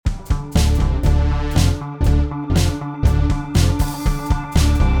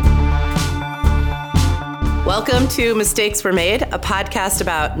Welcome to Mistakes Were Made, a podcast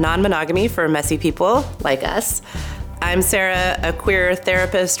about non-monogamy for messy people like us. I'm Sarah, a queer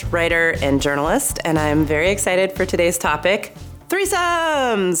therapist, writer, and journalist, and I'm very excited for today's topic,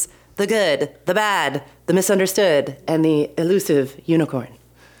 threesomes! The good, the bad, the misunderstood, and the elusive unicorn.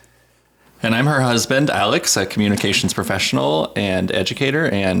 And I'm her husband, Alex, a communications professional and educator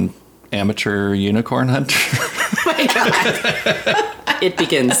and amateur unicorn hunter. Oh my God. It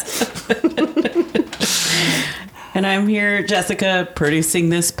begins. And I'm here, Jessica, producing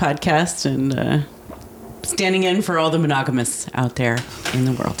this podcast and standing in for all the monogamists out there in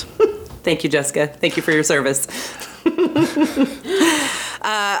the world. Thank you, Jessica. Thank you for your service.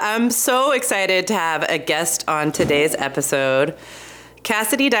 I'm so excited to have a guest on today's episode.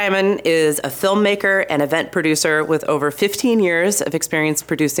 Cassidy Diamond is a filmmaker and event producer with over 15 years of experience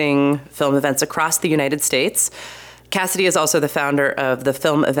producing film events across the United States. Cassidy is also the founder of the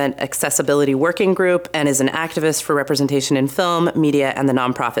Film Event Accessibility Working Group and is an activist for representation in film, media, and the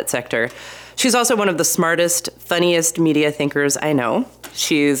nonprofit sector. She's also one of the smartest, funniest media thinkers I know.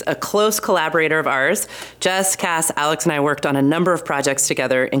 She's a close collaborator of ours. Jess, Cass, Alex, and I worked on a number of projects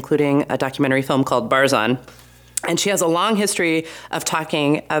together, including a documentary film called Barzan. And she has a long history of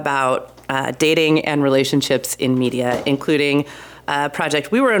talking about dating and relationships in media, including a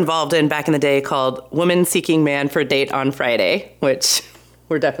project we were involved in back in the day called Woman Seeking Man for Date on Friday, which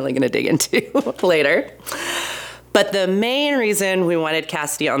we're definitely going to dig into later. But the main reason we wanted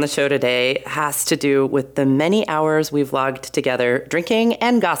Cassidy on the show today has to do with the many hours we've logged together drinking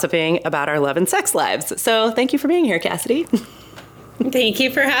and gossiping about our love and sex lives. So thank you for being here, Cassidy. Thank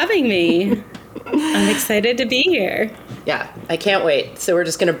you for having me. I'm excited to be here. Yeah, I can't wait. So we're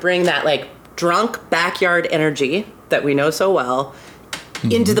just going to bring that drunk backyard energy that we know so well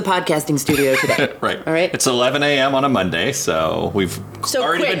into the podcasting studio today. Right. All right. It's 11 a.m. on a Monday, so we've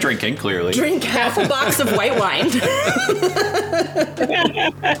already been drinking, clearly. Drink half a box of white wine.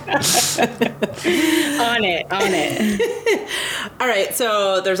 On it. All right.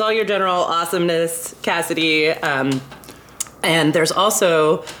 So there's all your general awesomeness, Cassidy. And there's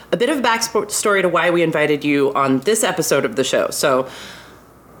also a bit of a backstory to why we invited you on this episode of the show. So,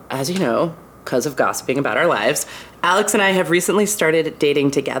 as you know, because of gossiping about our lives, Alex and I have recently started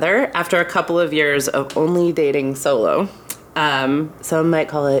dating together after a couple of years of only dating solo. Some might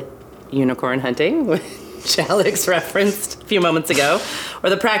call it unicorn hunting, which Alex referenced a few moments ago,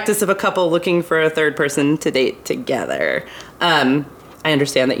 or the practice of a couple looking for a third person to date together. I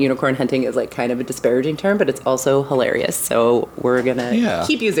understand that unicorn hunting is kind of a disparaging term, but it's also hilarious. So we're gonna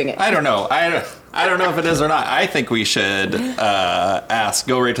keep using it. I don't know. I don't know if it is or not. I think we should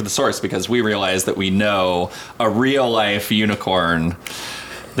go right to the source, because we realize that we know a real life unicorn.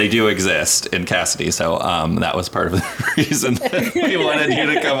 They do exist in Cassidy. So that was part of the reason that we wanted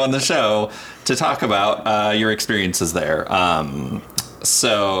you to come on the show to talk about your experiences there.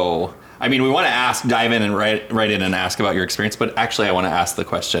 We want to dive in and right in and ask about your experience, but actually I want to ask the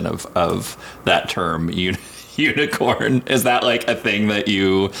question of that term, unicorn. Is that a thing that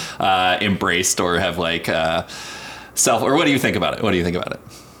you embraced or have or what do you think about it? What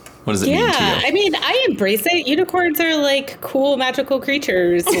does it mean to you? I embrace it. Unicorns are cool, magical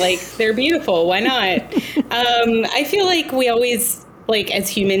creatures. They're beautiful. Why not? I feel like we always, as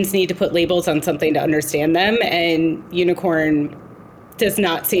humans, need to put labels on something to understand them, and unicorn does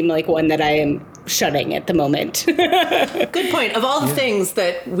not seem like one that I am shunning at the moment. Good point. Of all the things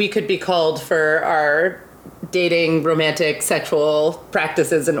that we could be called for our dating, romantic, sexual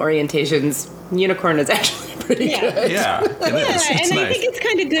practices and orientations, unicorn is actually pretty good. Yeah, it is. It's and nice. I think it's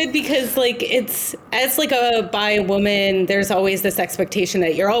kind of good because it's, as a bi woman, there's always this expectation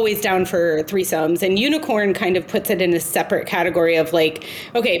that you're always down for threesomes, and unicorn kind of puts it in a separate category of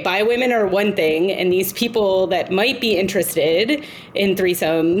okay, bi women are one thing, and these people that might be interested in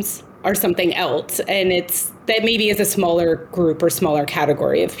threesomes are something else, and that maybe is a smaller group or smaller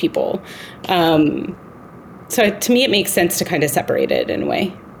category of people. So to me, it makes sense to kind of separate it in a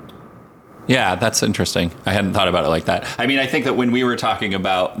way. Yeah, that's interesting. I hadn't thought about it like that. I think that when we were talking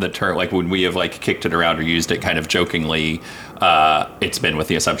about the term, when we have kicked it around or used it kind of jokingly, it's been with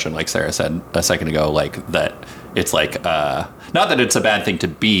the assumption, like Sarah said a second ago, that it's not that it's a bad thing to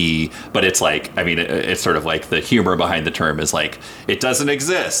be, but it's it's sort of the humor behind the term is it doesn't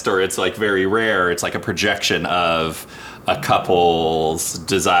exist, or it's very rare. It's a projection of a couple's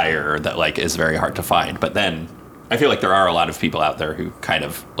desire that is very hard to find. But then I feel there are a lot of people out there who kind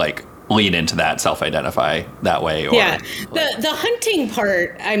of lean into that, self-identify that way. Or, the hunting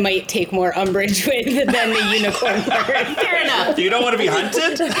part I might take more umbrage with than the unicorn part. Fair enough. You don't want to be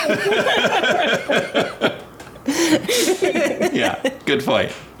hunted? Yeah, good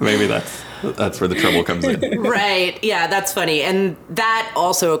point. Maybe that's That's where the trouble comes in. Right. Yeah, that's funny. And that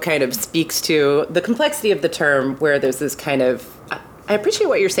also kind of speaks to the complexity of the term, where there's this kind of, I appreciate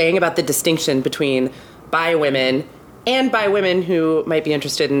what you're saying about the distinction between bi women and bi women who might be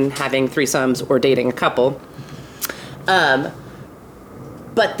interested in having threesomes or dating a couple.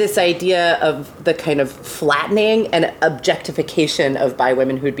 But this idea of the kind of flattening and objectification of bi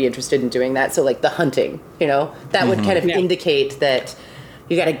women who'd be interested in doing that. So like the hunting, that would kind of indicate that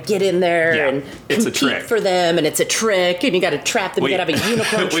you got to get in there and it's a compete trick for them, and it's a trick, and you got to trap them. You got to have a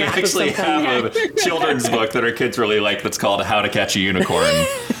unicorn we trap. actually have a children's book that our kids really like that's called How to Catch a Unicorn.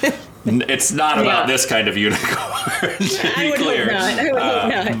 It's not about this kind of unicorn, to be clear. I would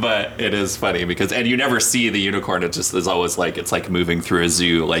hope not. But it is funny and you never see the unicorn. It just is always like, it's like moving through a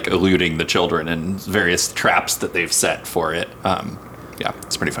zoo, like eluding the children and various traps that they've set for it. Yeah,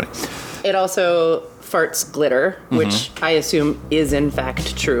 it's pretty funny. It also farts glitter, which I assume is in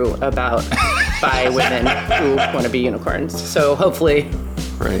fact true about bi women who want to be unicorns. So hopefully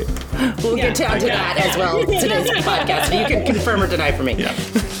Right. we'll get down to that as well in today's podcast. You can confirm or deny for me.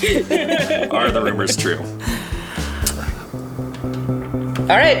 Yeah. Are the rumors true?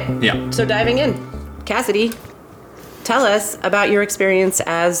 All right. Yeah. So diving in, Cassidy, tell us about your experience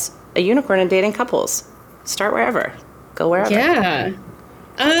as a unicorn and dating couples. Start wherever. Go wherever. Yeah.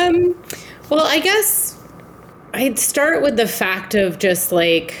 Well, I guess I'd start with the fact of just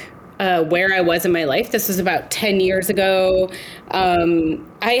like where I was in my life. This was about 10 years ago.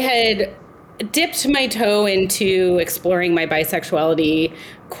 I had dipped my toe into exploring my bisexuality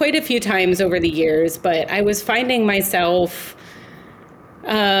quite a few times over the years, but I was finding myself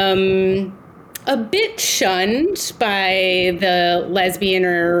a bit shunned by the lesbian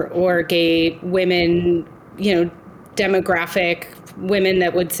or gay women, demographic women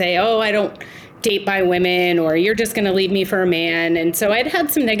that would say, oh, I don't date by women, or you're just going to leave me for a man. And so I'd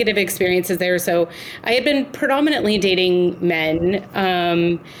had some negative experiences there. So I had been predominantly dating men.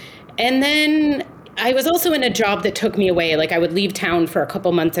 And then I was also in a job that took me away. Like I would leave town for a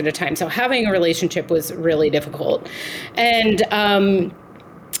couple months at a time. So having a relationship was really difficult. And,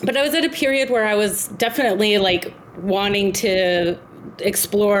 but I was at a period where I was definitely like wanting to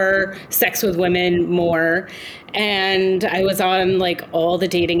explore sex with women more. And I was on like all the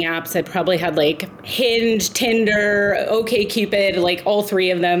dating apps. I probably had like Hinge, Tinder, OkCupid, like all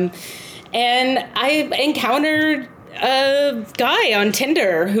three of them. And I encountered a guy on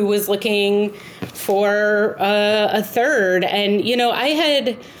Tinder who was looking for a third. And, I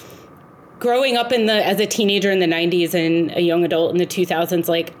had growing up as a teenager in the 90s and a young adult in the 2000s,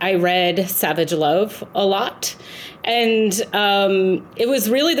 like I read Savage Love a lot. And it was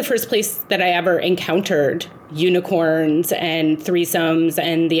really the first place that I ever encountered unicorns and threesomes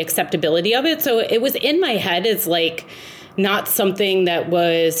and the acceptability of it. So it was in my head as like not something that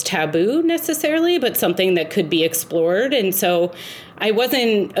was taboo necessarily, but something that could be explored. And so I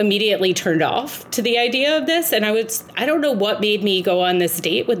wasn't immediately turned off to the idea of this. And I don't know what made me go on this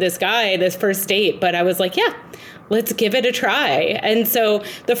date with this guy, this first date, but I was like, yeah, let's give it a try. And so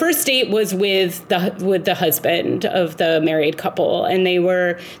the first date was with the husband of the married couple, and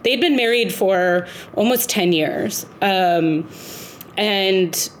they'd been married for almost 10 years. And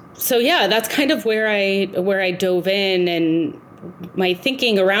so yeah, that's kind of where I dove in, and my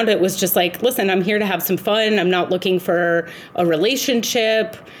thinking around it was just like, listen, I'm here to have some fun. I'm not looking for a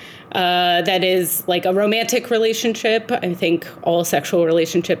relationship that is like a romantic relationship. I think all sexual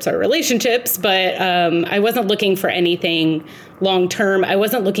relationships are relationships, but I wasn't looking for anything long term. I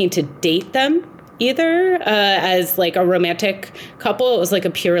wasn't looking to date them either as like a romantic couple. It was like a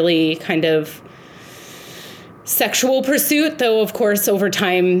purely kind of sexual pursuit, though, of course, over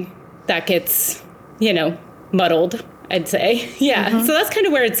time that gets, muddled, I'd say. Yeah. Mm-hmm. So that's kind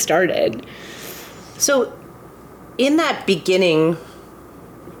of where it started. So in that beginning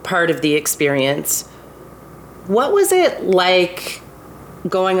part of the experience, what was it like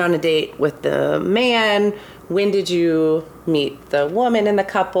going on a date with the man? When did you meet the woman in the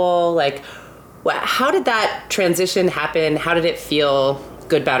couple? Like, how did that transition happen? How did it feel,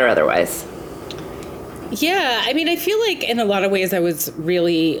 good, bad, or otherwise? Yeah, I mean, I feel like in a lot of ways I was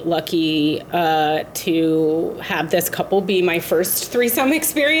really lucky to have this couple be my first threesome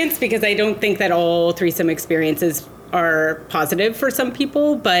experience, because I don't think that all threesome experiences are positive for some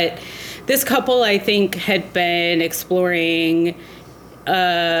people. But this couple, I think, had been exploring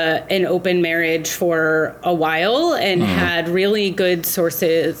an open marriage for a while and had really good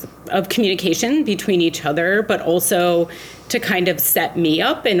sources of communication between each other, but also to kind of set me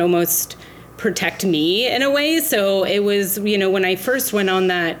up and almost protect me in a way. So it was, when I first went on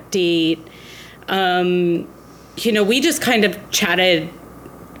that date, we just kind of chatted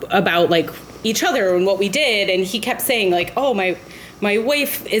about like each other and what we did, and he kept saying like, oh, my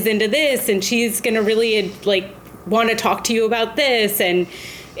wife is into this and she's gonna really like want to talk to you about this, and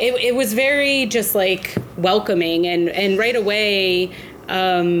it was very just like welcoming, and right away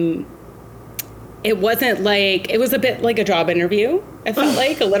it wasn't like, it was a bit like a job interview. I felt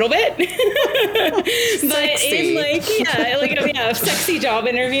like a little bit, but in like, a sexy job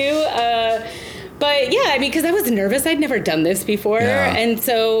interview. But yeah, I mean, because I was nervous. I'd never done this before. Yeah. And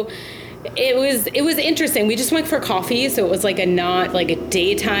so it was interesting. We just went for coffee. So it was like not like a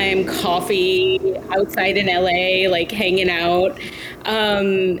daytime coffee outside in LA, like hanging out.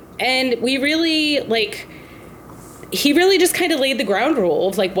 And we really like, he really just kind of laid the ground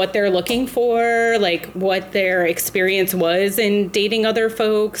rules, like what they're looking for, like what their experience was in dating other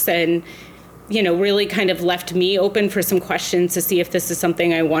folks, and, you know, really kind of left me open for some questions to see if this is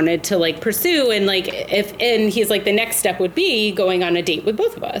something I wanted to like pursue. And like, and he's like, the next step would be going on a date with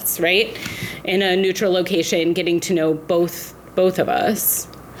both of us, right? In a neutral location, getting to know both of us.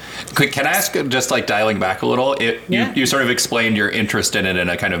 Can I ask, just like dialing back a little, you sort of explained your interest in it in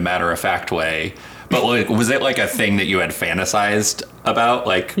a kind of matter-of-fact way, but like, was it like a thing that you had fantasized about?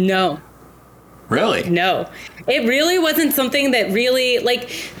 Like, no. Really? No. It really wasn't something that really, like,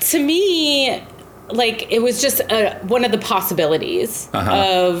 to me, like, it was just one of the possibilities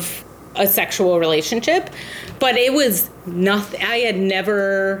of a sexual relationship, but it was nothing. I had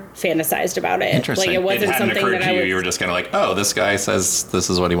never fantasized about it. Interesting. Like, it wasn't something that I you were just kind of like, oh, this guy says this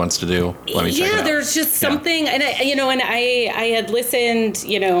is what he wants to do. Let me check it out. There's just something, and I had listened,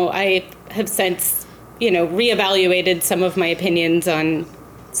 I have since, reevaluated some of my opinions on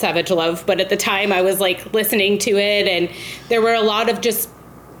Savage Love, but at the time I was like listening to it, and there were a lot of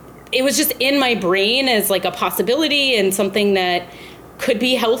it was just in my brain as like a possibility and something that could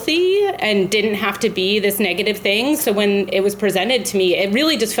be healthy and didn't have to be this negative thing. So when it was presented to me, it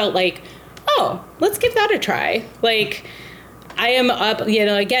really just felt like, oh, let's give that a try. Like, I am up,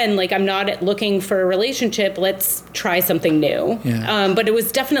 again, like, I'm not looking for a relationship. Let's try something new. Yeah. But it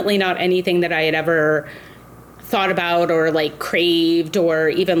was definitely not anything that I had ever thought about or like craved or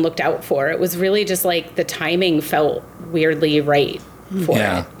even looked out for. It was really just like the timing felt weirdly right for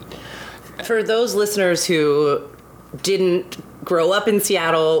it. For those listeners who didn't grow up in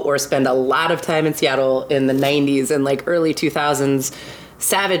Seattle or spend a lot of time in Seattle in the 90s and like early 2000s,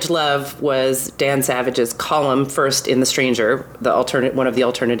 Savage Love was Dan Savage's column first in The Stranger, one of the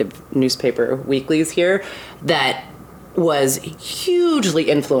alternative newspaper weeklies here, that was hugely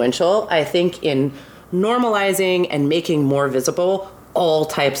influential, I think, in normalizing and making more visible all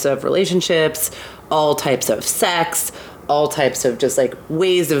types of relationships, all types of sex, all types of just like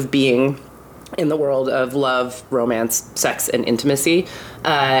ways of being in the world of love, romance, sex, and intimacy.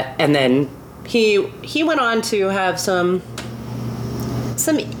 And then he went on to have some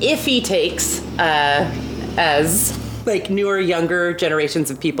iffy takes as like newer, younger generations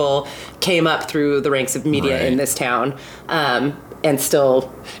of people came up through the ranks of media in this town. And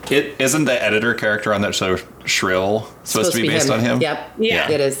still... Isn't the editor character on that show, Shrill, supposed to be based on him? Yep. Yeah.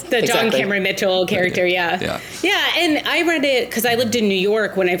 It is. The John Cameron Mitchell character, yeah. Yeah, and I read it because I lived in New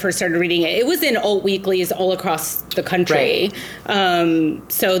York when I first started reading it. It was in alt weeklies all across the country. Right.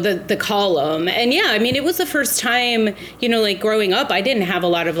 So the column. And yeah, I mean, it was the first time, like growing up, I didn't have a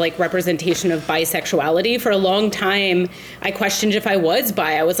lot of like representation of bisexuality. For a long time, I questioned if I was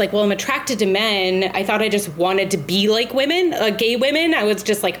bi. I was like, well, I'm attracted to men. I thought I just wanted to be like women, gay women. I was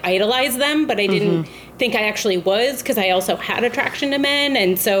just like idolize them, but I didn't think I actually was, because I also had attraction to men.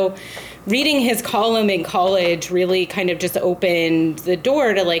 And so reading his column in college really kind of just opened the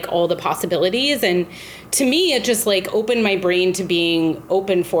door to like all the possibilities. And to me, it just like opened my brain to being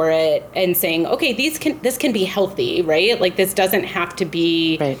open for it and saying, okay, this can be healthy, right? Like, this doesn't have to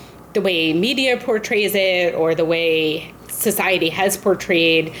be the way media portrays it or the way society has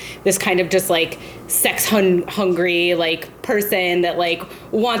portrayed this kind of just like sex hungry like person that like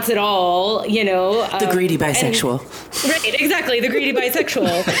wants it all, the greedy bisexual. Right, exactly, the greedy bisexual.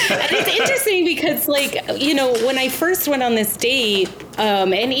 And it's interesting because like, when I first went on this date,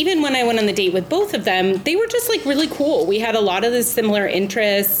 and even when I went on the date with both of them, they were just like really cool. We had a lot of the similar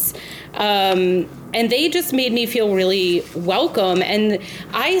interests. And they just made me feel really welcome. And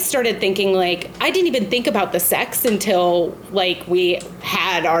I started thinking like, I didn't even think about the sex until like we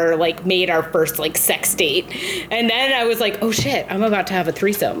had made our first like sex date. And then I was like, oh shit, I'm about to have a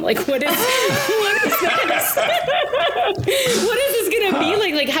threesome. Like, what is this? What is this gonna be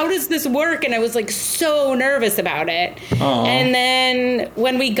like? Like, how does this work? And I was like so nervous about it. Aww. And then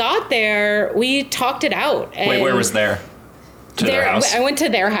when we got there, we talked it out. And wait, where was there? To their house? I went to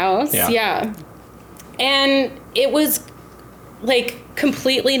their house. Yeah. And it was like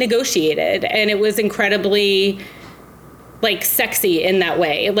completely negotiated, and it was incredibly like sexy in that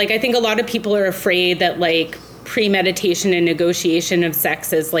way. Like I think a lot of people are afraid that like premeditation and negotiation of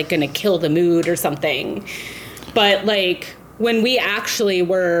sex is like going to kill the mood or something. But like when we actually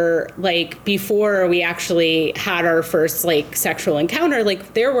were like, before we actually had our first like sexual encounter,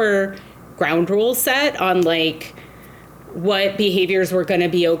 like there were ground rules set on like what behaviors were going to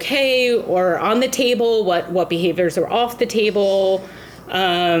be okay or on the table, what behaviors were off the table,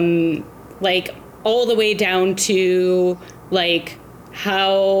 like all the way down to like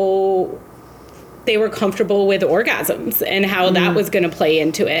how they were comfortable with orgasms and how that was going to play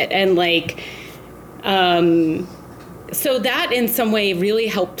into it. And like, so that in some way really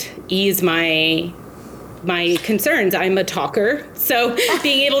helped ease my concerns. I'm a talker, so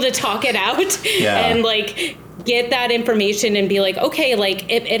being able to talk it out and like get that information and be like, okay, like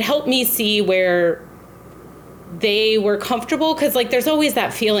it helped me see where they were comfortable. Cause like, there's always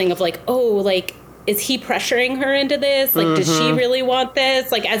that feeling of like, oh, like, is he pressuring her into this? Like, does she really want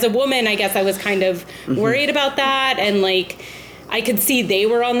this? Like, as a woman, I guess I was kind of worried about that. And like, I could see they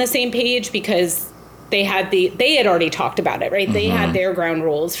were on the same page because they had already talked about it, right? They had their ground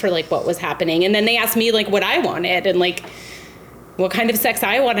rules for like what was happening. And then they asked me like what I wanted and like what kind of sex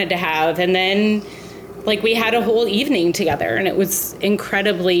I wanted to have. And then like we had a whole evening together and it was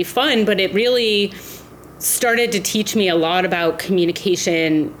incredibly fun, but it really started to teach me a lot about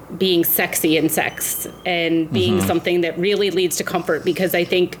communication being sexy in sex and being something that really leads to comfort, because I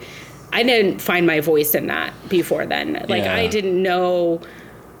think I didn't find my voice in that before then. Like I didn't know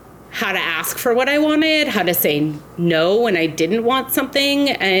how to ask for what I wanted, how to say no when I didn't want something.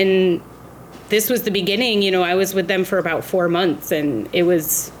 And this was the beginning. You know, I was with them for about 4 months and it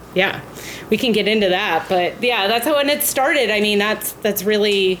was, we can get into that. But yeah, that's how it started. I mean, that's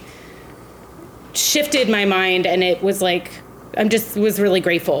really shifted my mind, and it was like was really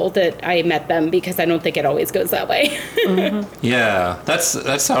grateful that I met them, because I don't think it always goes that way. Yeah, that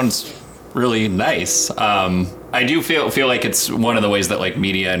sounds really nice. I do feel like it's one of the ways that like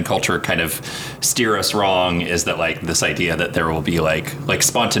media and culture kind of steer us wrong, is that like this idea that there will be like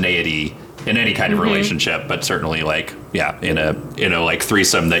spontaneity in any kind of relationship, but certainly like in a like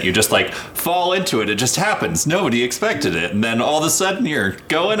threesome, that you just like fall into it. It just happens. Nobody expected it, and then all of a sudden you're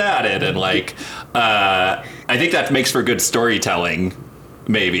going at it, and like I think that makes for good storytelling,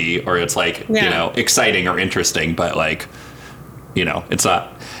 maybe, or it's like you know, exciting or interesting, but like, you know, it's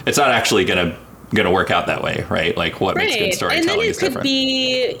not actually gonna work out that way, right? Like what makes good storytelling is different. And then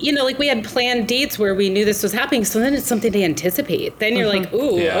it could be, you know, like we had planned dates where we knew this was happening, so then it's something to anticipate. Then you're like,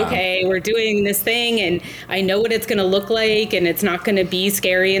 ooh, okay, we're doing this thing and I know what it's gonna look like, and it's not gonna be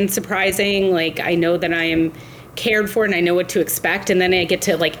scary and surprising. Like I know that I am cared for and I know what to expect, and then I get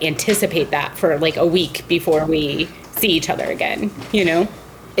to like anticipate that for like a week before we see each other again, you know?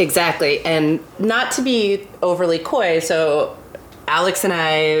 Exactly. And not to be overly coy, so Alex and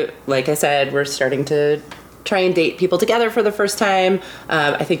I, like I said, we're starting to try and date people together for the first time.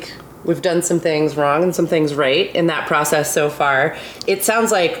 I think we've done some things wrong and some things right in that process so far. It sounds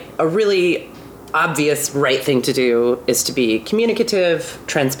like a really obvious right thing to do is to be communicative,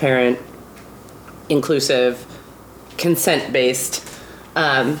 transparent, inclusive, consent-based.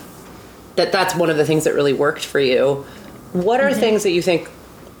 That's one of the things that really worked for you. What are things that you think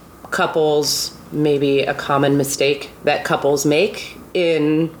couples, maybe a common mistake that couples make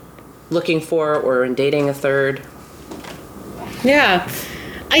in looking for or in dating a third? Yeah,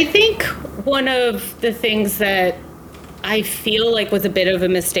 I think one of the things that I feel like was a bit of a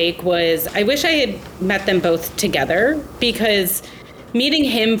mistake was I wish I had met them both together, because meeting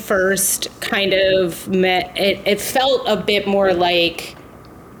him first kind of it felt a bit more like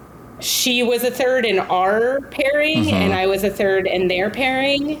she was a third in our pairing and I was a third in their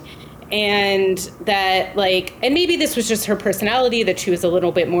pairing. And that like, and maybe this was just her personality, that she was a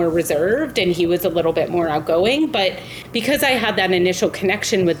little bit more reserved and he was a little bit more outgoing. But because I had that initial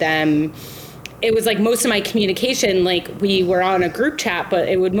connection with them, it was like most of my communication, like we were on a group chat, but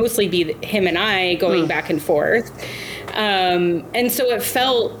it would mostly be him and I going back and forth. And so it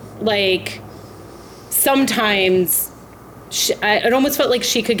felt like sometimes it almost felt like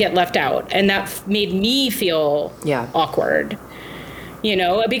she could get left out, and that made me feel awkward. You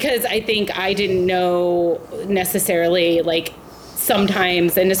know, because I think I didn't know necessarily, like,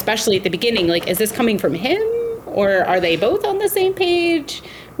 sometimes, and especially at the beginning, like, is this coming from him? Or are they both on the same page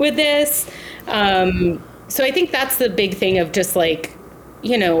with this? So I think that's the big thing of just, like,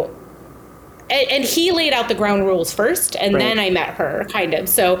 you know, and he laid out the ground rules first, and then I met her, kind of.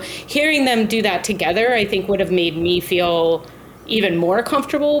 So hearing them do that together, I think would have made me feel even more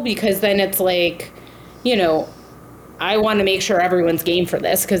comfortable, because then it's like, you know, I want to make sure everyone's game for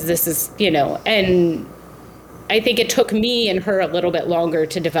this because this is, and I think it took me and her a little bit longer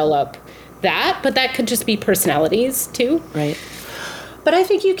to develop that, but that could just be personalities too. Right. But I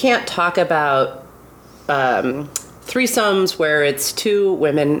think you can't talk about threesomes where it's 2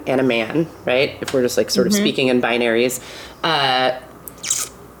 women and a man, right? If we're just like sort of speaking in binaries,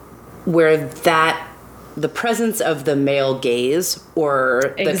 where the presence of the male gaze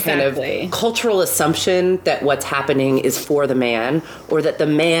or the kind of cultural assumption that what's happening is for the man, or that the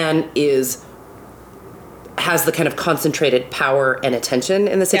man has the kind of concentrated power and attention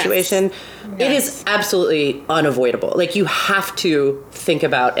in the situation, it is absolutely unavoidable. Like, you have to think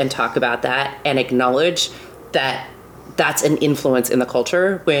about and talk about that and acknowledge that that's an influence in the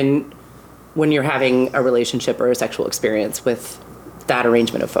culture when you're having a relationship or a sexual experience with that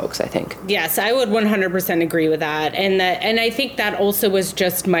arrangement of folks, I think. Yes, I would 100% agree with that. And I think that also was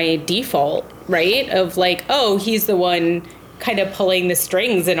just my default, right? Of like, oh, he's the one kind of pulling the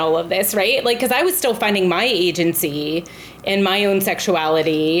strings in all of this, right? Like, because I was still finding my agency in my own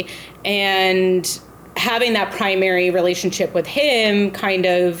sexuality, and having that primary relationship with him kind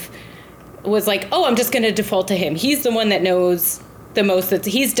of was like, oh, I'm just going to default to him. He's the one that knows the most.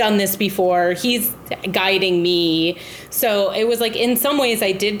 He's done this before. He's guiding me. So it was like, in some ways,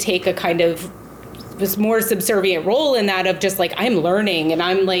 I did take a kind of was more subservient role in that, of just like, I'm learning and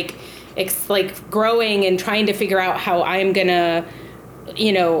I'm like growing and trying to figure out how I'm gonna,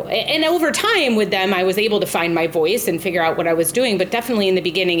 and over time with them, I was able to find my voice and figure out what I was doing. But definitely in the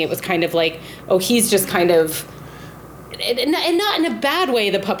beginning, it was kind of like, oh, he's just kind of, and not in a bad way,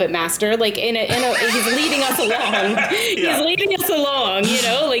 the puppet master, like in a he's leading us along. He's leading us along,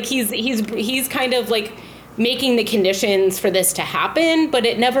 like he's kind of like making the conditions for this to happen, but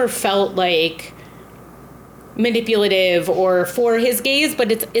it never felt like manipulative or for his gaze,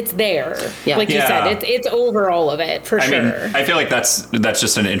 but it's there. Like you said, it's over all of it for sure. Mean, I feel like that's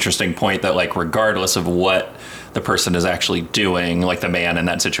just an interesting point, that like regardless of what the person is actually doing, like the man in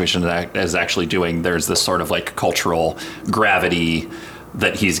that situation is actually doing, there's this sort of like cultural gravity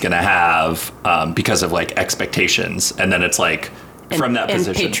that he's going to have because of like expectations. And then it's like from that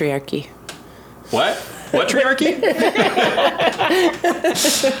position. And patriarchy. What triarchy?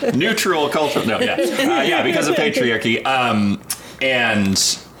 Neutral culture. No, because of patriarchy. And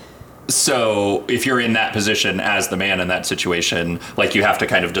so if you're in that position as the man in that situation, like you have to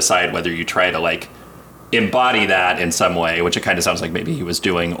kind of decide whether you try to like embody that in some way, which it kind of sounds like maybe he was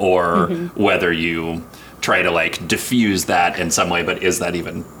doing, or whether you try to like diffuse that in some way, but is that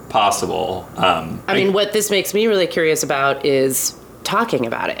even possible? I mean, what this makes me really curious about is talking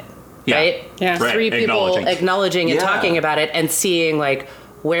about it. Right? Yeah. Right. 3 people acknowledging and talking about it, and seeing like,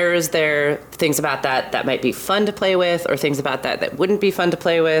 where is there things about that might be fun to play with, or things about that wouldn't be fun to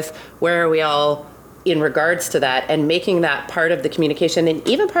play with? Where are we all in regards to that, and making that part of the communication, and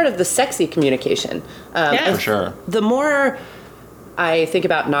even part of the sexy communication. For sure. The more I think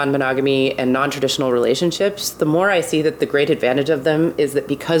about non-monogamy and non-traditional relationships, the more I see that the great advantage of them is that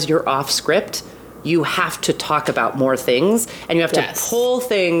because you're off script, you have to talk about more things, and you have to pull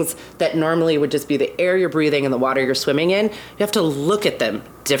things that normally would just be the air you're breathing and the water you're swimming in. You have to look at them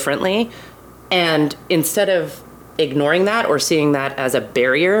differently. And instead of ignoring that or seeing that as a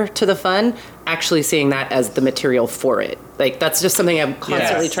barrier to the fun, actually seeing that as the material for it. Like, that's just something I'm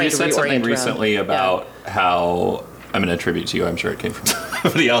constantly trying to reorient around. You said something recently about how, I'm going to attribute to you, I'm sure it came from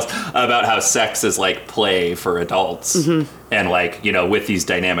somebody else, about how sex is like play for adults. And like, with these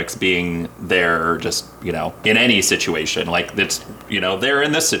dynamics being there just, in any situation, like it's, they're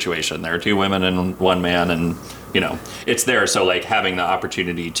in this situation, there are 2 women and 1 man, and, it's there. So like having the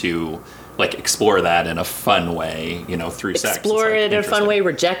opportunity to like explore that in a fun way, through sex. Explore it in a fun way,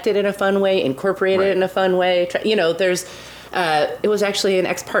 reject it in a fun way, incorporate it in a fun way. There's, it was actually an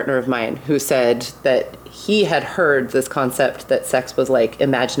ex-partner of mine who said that he had heard this concept that sex was like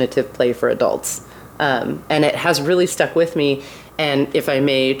imaginative play for adults. And it has really stuck with me. And if I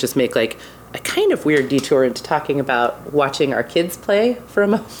may just make like a kind of weird detour into talking about watching our kids play for a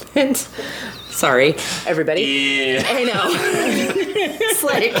moment. Sorry, everybody. Yeah. I know. It's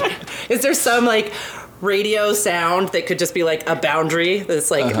like, is there some like radio sound that could just be like a boundary that's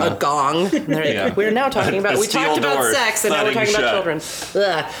like a gong? And they're like, we're now talking about, we talked about sex and now we're talking about children.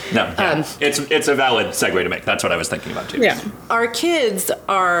 Ugh. No, it's a valid segue to make. That's what I was thinking about too. Yeah. Our kids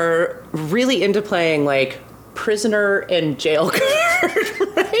are really into playing like prisoner and jail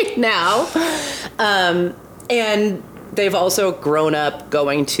card right now. And they've also grown up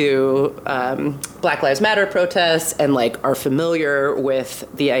going to Black Lives Matter protests, and like are familiar with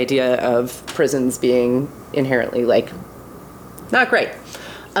the idea of prisons being inherently like not great.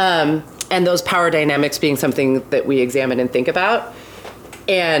 and those power dynamics being something that we examine and think about.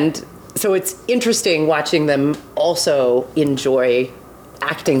 And so it's interesting watching them also enjoy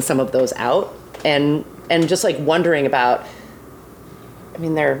acting some of those out and just like wondering about, I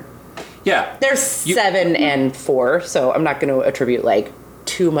mean, they're 7 and 4, so I'm not going to attribute like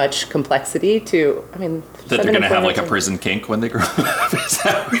too much complexity to, I mean, that they're going to have like a prison kink when they grow up. Is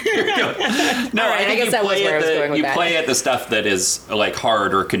that where you're going? No, right, I guess that was where I was going with that. You play at the stuff that is like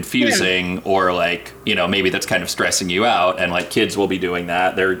hard or confusing or like, you know, maybe that's kind of stressing you out, and like kids will be doing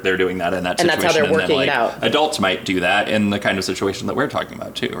that. They're doing that in that situation. And that's how they're working then, like, it out. Adults might do that in the kind of situation that we're talking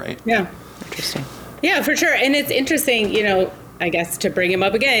about too, right? Yeah. Interesting. Yeah, for sure. And it's interesting, you know, I guess to bring him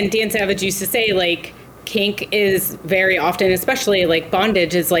up again, Dan Savage used to say, like, kink is very often, especially like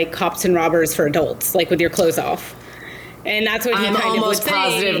bondage, is like cops and robbers for adults, like with your clothes off. And that's what he I'm kind of would almost say.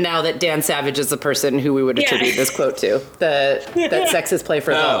 positive now that Dan Savage is the person who we would attribute this quote to. That sex is play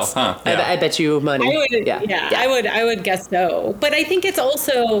for adults. Yeah. I bet you money. I would guess so. But I think it's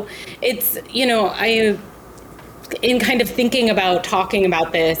also, it's, you know, in kind of thinking about talking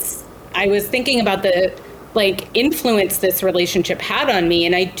about this, I was thinking about the like influence this relationship had on me.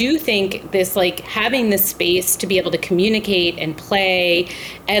 And I do think this, like having this space to be able to communicate and play,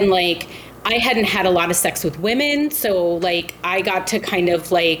 and like, I hadn't had a lot of sex with women. So like I got to kind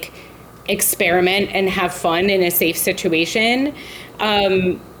of like experiment and have fun in a safe situation.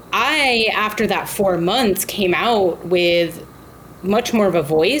 I, after that 4 months, came out with much more of a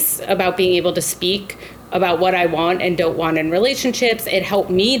voice about being able to speak about what I want and don't want in relationships. It helped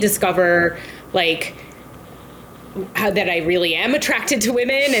me discover like how that I really am attracted to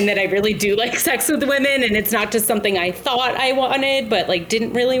women and that I really do like sex with women, and it's not just something I thought I wanted but like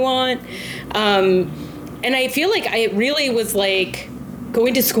didn't really want. And I feel like I really was like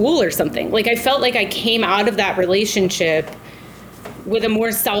going to school or something. Like I felt like I came out of that relationship with a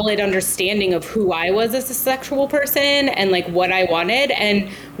more solid understanding of who I was as a sexual person and like what I wanted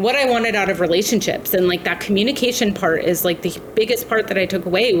out of relationships. And like that communication part is like the biggest part that I took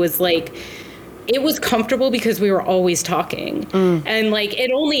away, was like it was comfortable because we were always talking. And like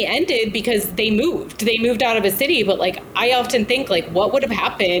it only ended because they moved out of a city. But like I often think like what would have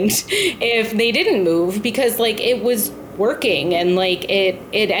happened if they didn't move, because like it was working, and like it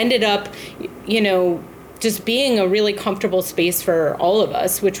ended up, you know, just being a really comfortable space for all of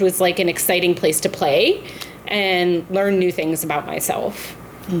us, which was like an exciting place to play and learn new things about myself.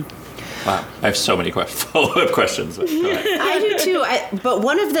 Wow, I have so many follow-up questions. Go ahead. I do too. But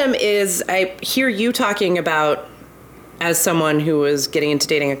one of them is, I hear you talking about, as someone who was getting into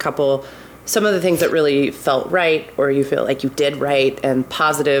dating a couple, some of the things that really felt right, or you feel like you did right, and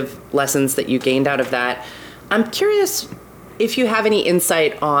positive lessons that you gained out of that. I'm curious if you have any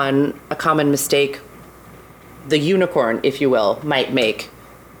insight on a common mistake the unicorn, if you will, might make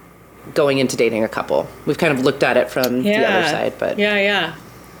going into dating a couple. We've kind of looked at it from the other side, but yeah.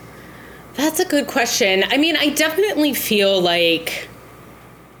 That's a good question. I mean, I definitely feel like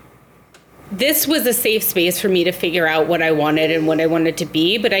this was a safe space for me to figure out what I wanted and what I wanted to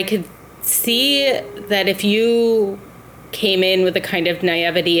be, but I could see that if you came in with a kind of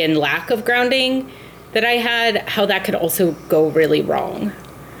naivety and lack of grounding that I had, how that could also go really wrong.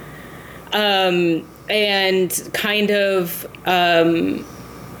 And kind of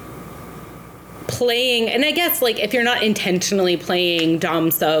playing, and I guess like if you're not intentionally playing dom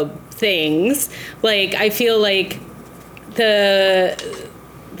sub things, like I feel like the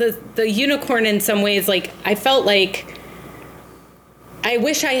unicorn in some ways, like I felt like I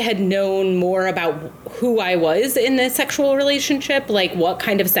wish I had known more about who I was in a sexual relationship, like what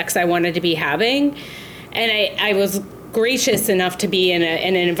kind of sex I wanted to be having. And I was gracious enough to be in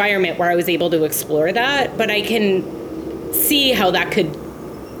an environment where I was able to explore that, but I can see how that could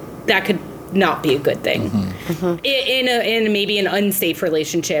not be a good thing. In maybe an unsafe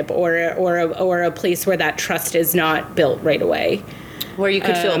relationship or a place where that trust is not built right away, where you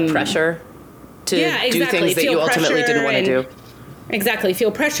could feel pressure to do things that you ultimately didn't want to do. Exactly,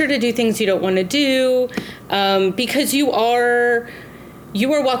 feel pressure to do things you don't want to do, because you are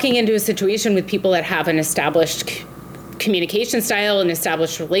walking into a situation with people that have an established communication style, an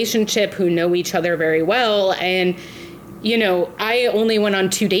established relationship, who know each other very well. And you know, I only went on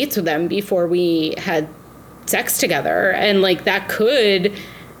 2 dates with them before we had sex together. And like that could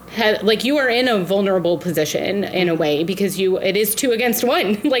have, like, you are in a vulnerable position in a way, because it is 2 against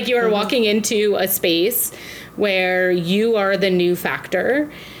 1. Like you are walking into a space where you are the new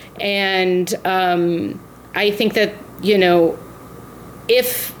factor. And I think that, you know,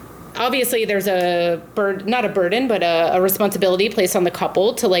 if obviously there's not a burden, but a responsibility placed on the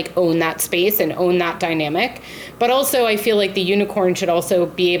couple to like own that space and own that dynamic. But also I feel like the unicorn should also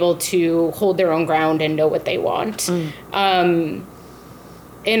be able to hold their own ground and know what they want.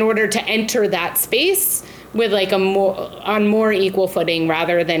 In order to enter that space with like on more equal footing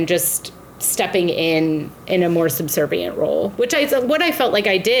rather than just stepping in a more subservient role, what I felt like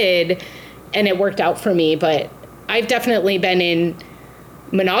I did, and it worked out for me. But I've definitely been in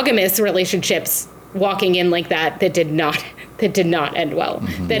monogamous relationships walking in like that did not end well.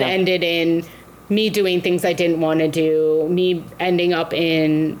 That ended in me doing things I didn't want to do, me ending up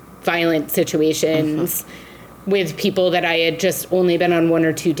in violent situations with people that I had just only been on 1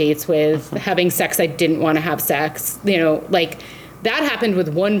 or 2 dates with, having sex I didn't want to have sex, like that happened with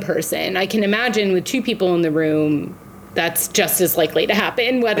one person. I can imagine with 2 people in the room, that's just as likely to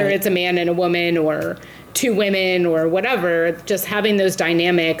happen, whether it's a man and a woman or 2 women or whatever. Just having those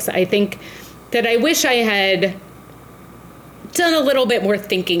dynamics, I think that I wish I had done a little bit more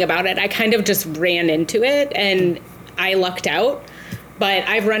thinking about it. I kind of just ran into it and I lucked out, but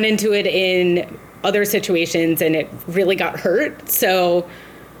I've run into it in other situations and it really got hurt. So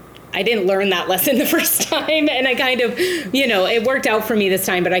I didn't learn that lesson the first time, and I kind of, it worked out for me this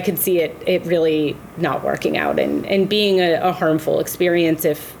time, but I could see it really not working out and being a harmful experience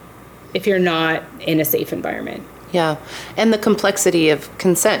if you're not in a safe environment. Yeah. And the complexity of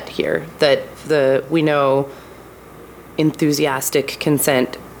consent here, that we know enthusiastic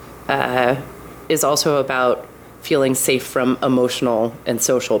consent is also about feeling safe from emotional and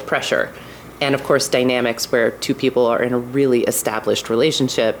social pressure. And of course, dynamics where 2 people are in a really established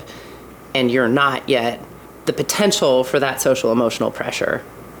relationship and you're not yet, the potential for that social emotional pressure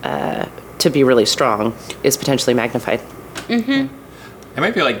to be really strong is potentially magnified. I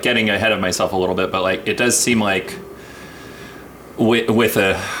might be like getting ahead of myself a little bit, but like it does seem like with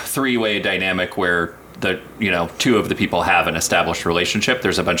a 3-way dynamic where the 2 of the people have an established relationship,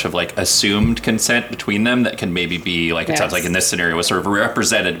 there's a bunch of like assumed consent between them that can maybe be like, it sounds like in this scenario was sort of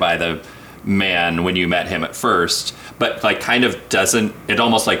represented by the man when you met him at first, but like kind of doesn't, it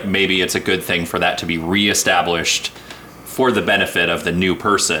almost like maybe it's a good thing for that to be reestablished for the benefit of the new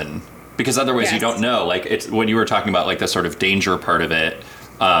person, because otherwise you don't know. Like it's when you were talking about like the sort of danger part of it,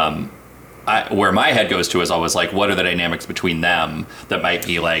 where my head goes to is always like, what are the dynamics between them that might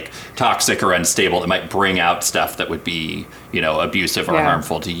be like toxic or unstable, that might bring out stuff that would be, abusive or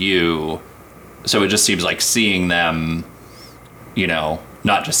harmful to you. So it just seems like seeing them,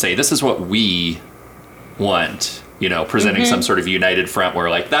 not just say, this is what we want, presenting some sort of united front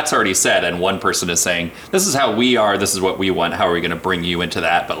where like that's already said, and one person is saying, this is how we are, this is what we want, how are we going to bring you into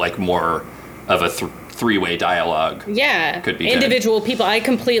that, but like more of a 3-way dialogue. Could be individual people. I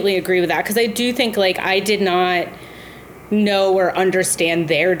completely agree with that, because I do think like I did not know or understand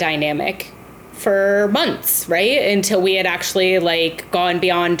their dynamic for months, right? Until we had actually like gone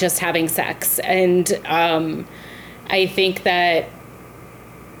beyond just having sex. And I think that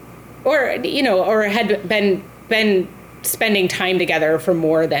or had been spending time together for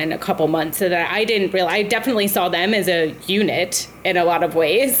more than a couple months, so that I didn't realize, I definitely saw them as a unit in a lot of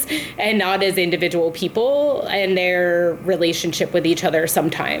ways and not as individual people and their relationship with each other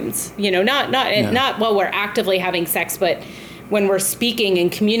sometimes, not while we're actively having sex, but when we're speaking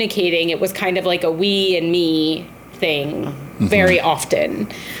and communicating, it was kind of like a we and me thing very often.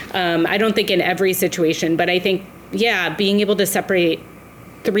 I don't think in every situation, but I think, being able to separate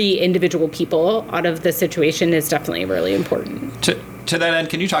 3 individual people out of the situation is definitely really important. To that end,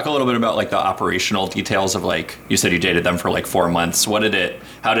 can you talk a little bit about like the operational details of like, you said you dated them for like 4 months. How did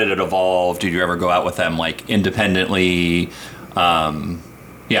it evolve? Did you ever go out with them like independently?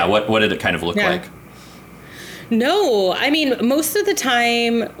 What did it kind of look like? No, I mean, most of the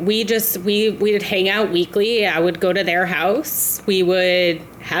time we would hang out weekly. I would go to their house. We would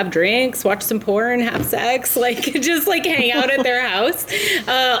have drinks, watch some porn, have sex, like just like hang out at their house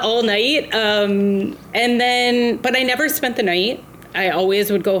all night. And then, but I never spent the night. I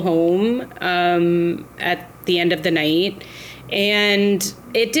always would go home at the end of the night. And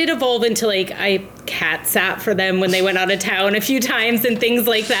it did evolve into like I cat sat for them when they went out of town a few times and things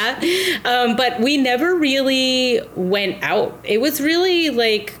like that. But we never really went out. It was really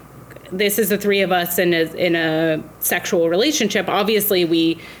like, this is the 3 of us in a sexual relationship. Obviously,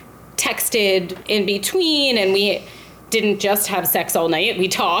 we texted in between, and we didn't just have sex all night. We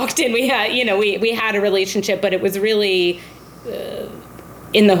talked, and we had, we had a relationship, but it was really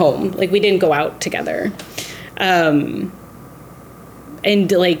in the home. Like we didn't go out together.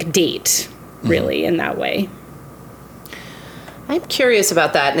 And like date really in that way. I'm curious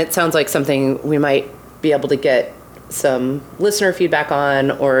about that, and it sounds like something we might be able to get some listener feedback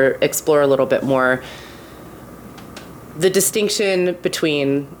on or explore a little bit more the distinction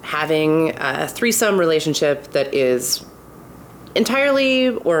between having a threesome relationship that is entirely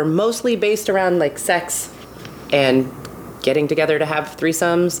or mostly based around like sex and getting together to have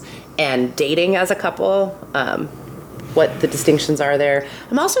threesomes and dating as a couple, what the distinctions are there.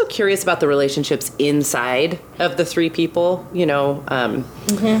 I'm also curious about the relationships inside of the three people,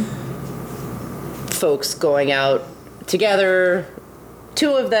 folks going out together,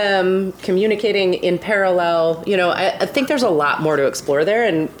 two of them communicating in parallel. I think there's a lot more to explore there,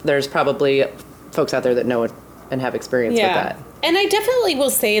 and there's probably folks out there that know it and have experience with that. And I definitely will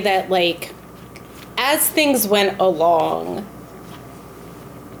say that, like, as things went along,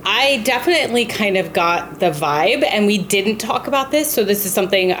 I definitely kind of got the vibe, and we didn't talk about this, so this is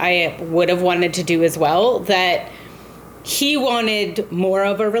something I would have wanted to do as well, that he wanted more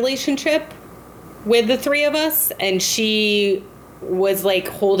of a relationship with the three of us, and she was like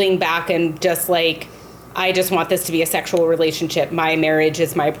holding back and just like, I just want this to be a sexual relationship. My marriage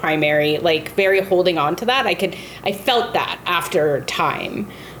is my primary, like very holding on to that. I felt that after time.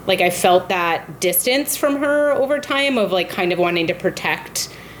 Like I felt that distance from her over time of like kind of wanting to protect.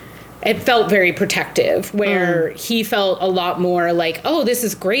 It felt very protective, where he felt a lot more like, oh, this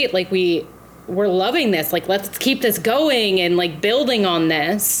is great. Like we're loving this. Like, let's keep this going and like building on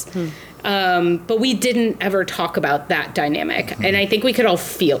this. But we didn't ever talk about that dynamic. And I think we could all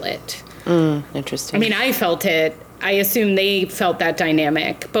feel it. Interesting. I mean, I felt it. I assume they felt that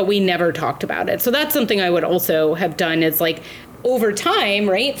dynamic, but we never talked about it. So that's something I would also have done is like over time,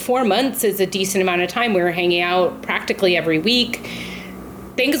 right? 4 months is a decent amount of time. We were hanging out practically every week.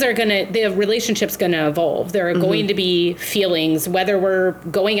 The relationship's gonna evolve. There are going to be feelings, whether we're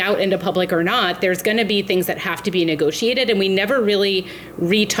going out into public or not, there's gonna be things that have to be negotiated, and we never really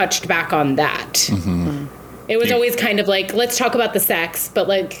retouched back on that. It was always kind of like, let's talk about the sex, but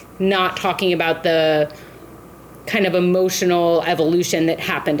like not talking about the kind of emotional evolution that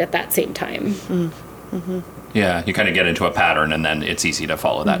happened at that same time. Yeah, you kind of get into a pattern, and then it's easy to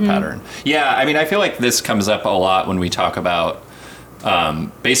follow that pattern. Yeah, I mean, I feel like this comes up a lot when we talk about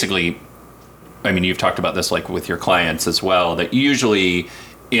basically, I mean, you've talked about this like with your clients as well, that usually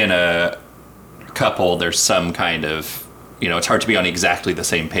in a couple, there's some kind of, it's hard to be on exactly the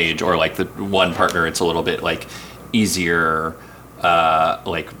same page, or like the one partner, it's a little bit like easier,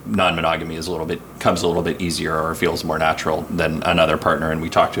 like non-monogamy comes a little bit easier or feels more natural than another partner. And we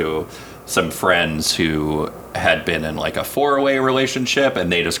talked to some friends who had been in like a 4-way relationship,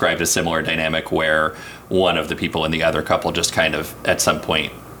 and they described a similar dynamic where one of the people in the other couple just kind of at some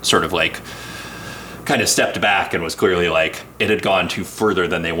point sort of like kind of stepped back and was clearly like it had gone too further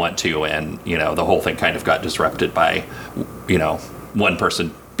than they want to, and the whole thing kind of got disrupted by one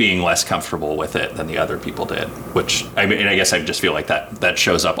person being less comfortable with it than the other people did, which I mean, I guess I just feel like that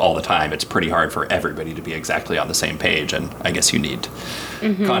shows up all the time. It's pretty hard for everybody to be exactly on the same page, and I guess you need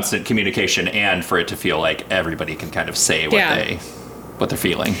constant communication and for it to feel like everybody can kind of say what they're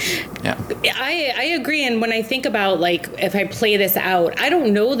feeling. Yeah. I agree. And when I think about like, if I play this out, I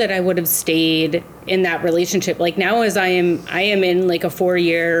don't know that I would have stayed in that relationship. Like now as I am in like a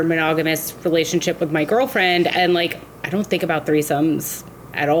 4-year monogamous relationship with my girlfriend, and like, I don't think about threesomes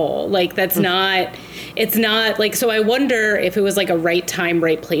at all. Like it's not like, so I wonder if it was like a right time,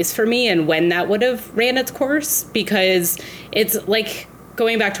 right place for me, and when that would have ran its course, because it's like,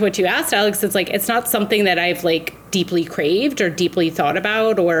 going back to what you asked, Alex, it's like, it's not something that I've like deeply craved or deeply thought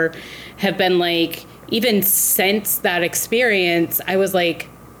about, or have been like, even since that experience, I was like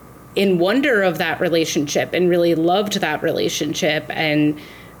in wonder of that relationship and really loved that relationship and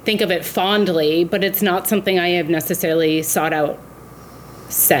think of it fondly, but it's not something I have necessarily sought out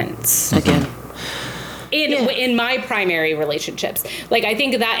since. Again. In my primary relationships. Like, I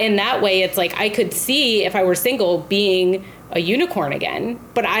think that in that way, it's like, I could see if I were single being a unicorn again,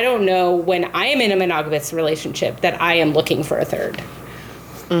 but I don't know when I am in a monogamous relationship that I am looking for a third.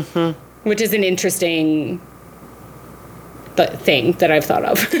 Which is an interesting thing that I've thought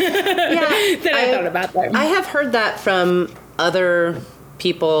of. I thought about that. I have heard that from other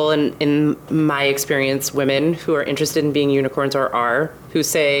people, and in my experience, women who are interested in being unicorns or are, who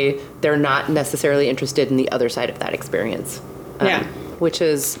say they're not necessarily interested in the other side of that experience. Which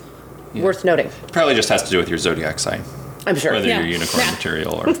is worth noting. Probably just has to do with your zodiac sign. I'm sure. Whether you're unicorn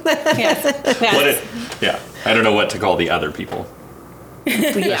material or... I don't know what to call the other people. We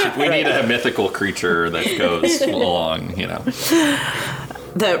need a mythical creature that goes along,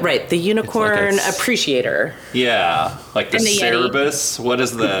 The unicorn appreciator. Yeah, like the Cerberus. Yeti.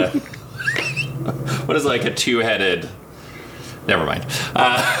 What is like a 2-headed... Never mind.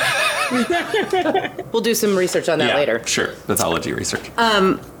 We'll do some research on that later. Sure. Pathology research.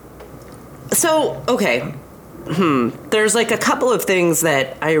 So, okay. There's like a couple of things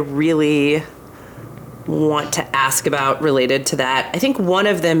that I really want to ask about related to that. I think one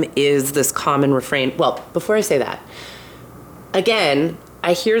of them is this common refrain. Well, before I say that, again,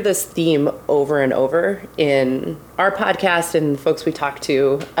 I hear this theme over and over in our podcast and folks we talk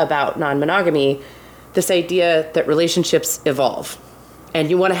to about non-monogamy, this idea that relationships evolve. And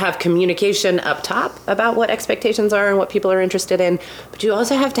you want to have communication up top about what expectations are and what people are interested in, but you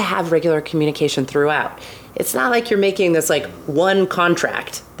also have to have regular communication throughout. It's not like you're making this like one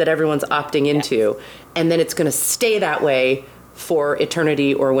contract that everyone's opting into, and then it's going to stay that way for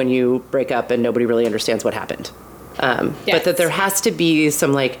eternity or when you break up and nobody really understands what happened. But that there has to be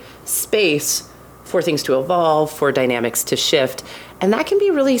some like space for things to evolve, for dynamics to shift. And that can be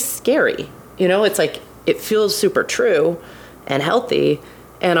really scary. You know, it's like, it feels super true and healthy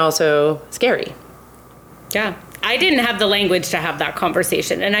and also scary. Yeah. I didn't have the language to have that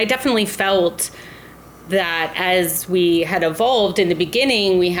conversation. And I definitely felt that as we had evolved in the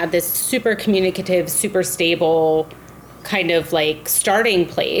beginning, we had this super communicative, super stable kind of like starting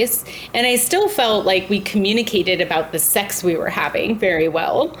place. And I still felt like we communicated about the sex we were having very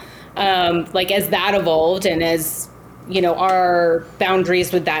well. Like as that evolved and as, you know, our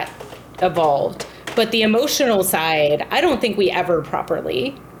boundaries with that evolved. But the emotional side, I don't think we ever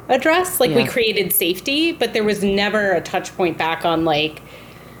properly addressed. Like we created safety, but there was never a touch point back on like,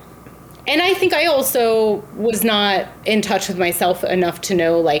 and I think I also was not in touch with myself enough to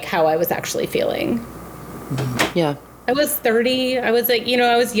know like how I was actually feeling. Yeah. I was 30. I was like, you know,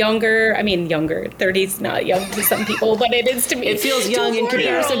 I was younger. I mean, younger. 30's not young to some people, but it is to me. It feels young in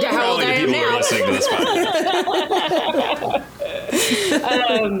comparison to how old I am now. Listening to this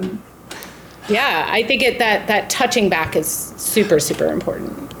podcast. Yeah, I think that touching back is super, super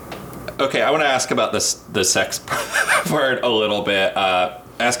important. Okay, I want to ask about the sex part a little bit.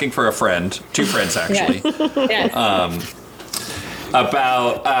 Asking for a friend, 2 friends actually. Yes.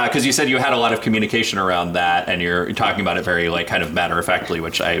 About because you said you had a lot of communication around that, and you're talking about it very like kind of matter of factly,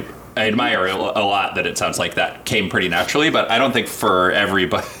 which I admire a lot. That it sounds like that came pretty naturally, but I don't think for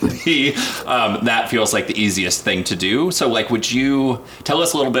everybody that feels like the easiest thing to do. So like, would you tell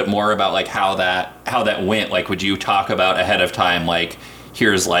us a little bit more about like how that went? Like, would you talk about ahead of time like,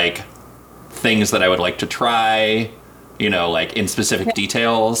 here's like things that I would like to try, you know, like in specific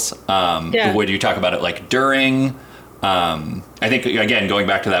details? Would you talk about it like during? I think, again, going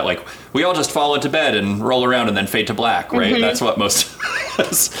back to that, like, we all just fall into bed and roll around and then fade to black, right? Mm-hmm. That's what most of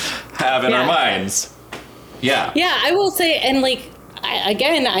us have in our minds. Yeah. Yeah, I will say, and like,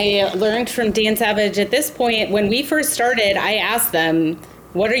 I learned from Dan Savage at this point, when we first started, I asked them,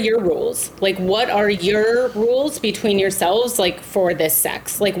 what are your rules? Like, what are your rules between yourselves, like, for this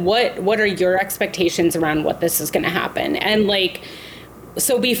sex? Like, what are your expectations around what this is going to happen? And like,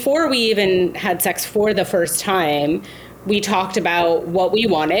 so before we even had sex for the first time, we talked about what we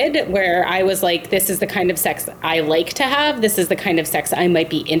wanted, where I was like, this is the kind of sex I like to have. This is the kind of sex I might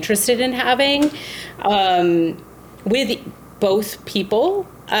be interested in having with both people.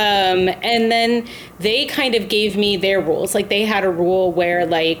 And then they kind of gave me their rules. Like they had a rule where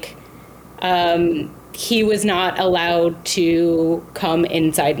like he was not allowed to come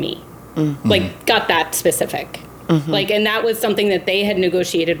inside me. Mm-hmm. Like got that specific. Mm-hmm. Like, and that was something that they had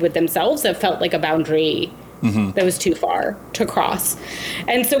negotiated with themselves that felt like a boundary that was too far to cross.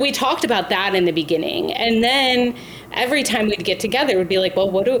 And so we talked about that in the beginning. And then every time we'd get together, it would be like,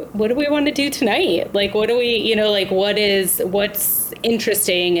 well, what do we want to do tonight? Like, what do we, you know, like what's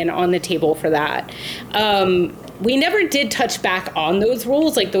interesting and on the table for that? We never did touch back on those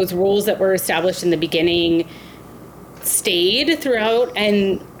rules, like those rules that were established in the beginning stayed throughout,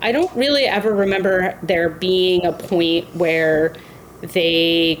 and I don't really ever remember there being a point where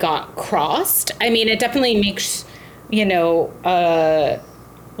they got crossed. I mean, it definitely makes, you know,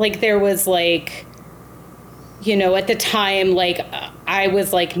 like there was like, you know, at the time, like I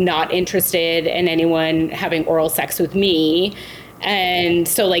was like not interested in anyone having oral sex with me. And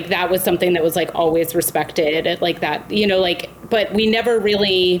so like that was something that was like always respected, like that, you know, like, but we never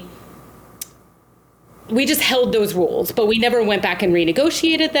really, we just held those rules, but we never went back and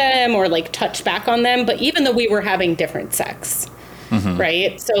renegotiated them or like touched back on them. But even though we were having different sex,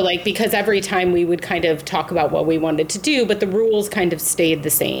 right? So like, because every time we would kind of talk about what we wanted to do, but the rules kind of stayed the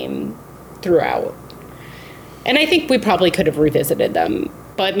same throughout. And I think we probably could have revisited them,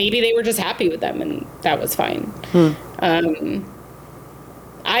 but maybe they were just happy with them and that was fine.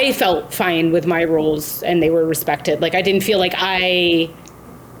 I felt fine with my rules and they were respected. Like I didn't feel like I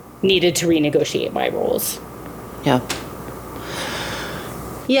needed to renegotiate my rules. Yeah.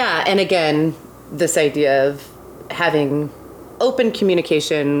 Yeah, and again, this idea of having open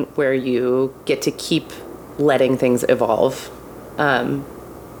communication where you get to keep letting things evolve.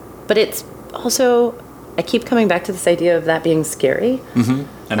 But it's also, I keep coming back to this idea of that being scary.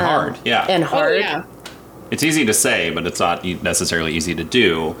 And hard, yeah. And hard. Oh, yeah. It's easy to say, but it's not necessarily easy to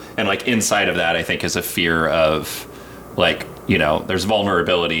do. And like inside of that, I think is a fear of like, you know, there's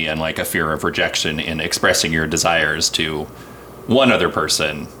vulnerability and like a fear of rejection in expressing your desires to one other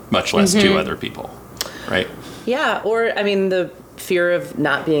person, much less to other people, right? Yeah, or I mean, the fear of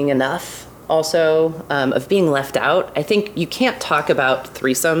not being enough, also, of being left out. I think you can't talk about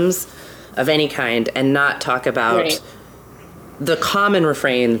threesomes of any kind and not talk about the common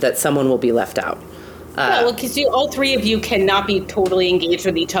refrain that someone will be left out. Well, because all three of you cannot be totally engaged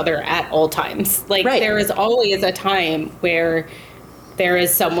with each other at all times. Like, there is always a time where there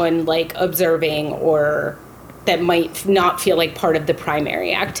is someone, like, observing or that might not feel like part of the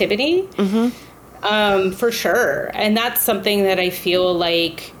primary activity. For sure. And that's something that I feel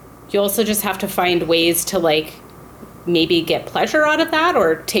like you also just have to find ways to, like, maybe get pleasure out of that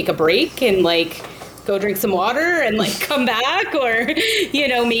or take a break and, like, go drink some water and like come back, or you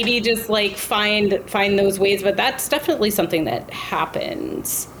know, maybe just like find those ways. But that's definitely something that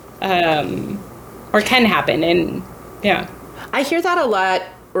happens or can happen. And yeah, I hear that a lot,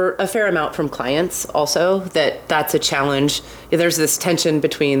 or a fair amount, from clients also, that's a challenge. There's this tension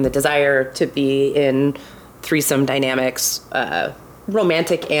between the desire to be in threesome dynamics,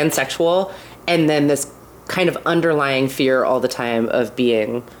 romantic and sexual, and then this kind of underlying fear all the time of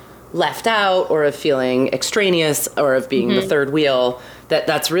being left out, or of feeling extraneous, or of being the third wheel.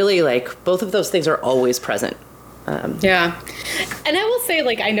 That's really like, both of those things are always present. Yeah. And I will say,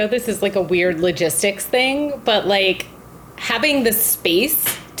 like, I know this is like a weird logistics thing, but like having the space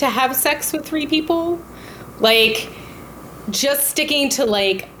to have sex with three people, like just sticking to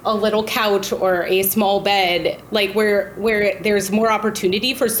like a little couch or a small bed, like where there's more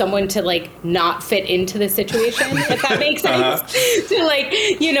opportunity for someone to like not fit into the situation, if that makes sense. To like,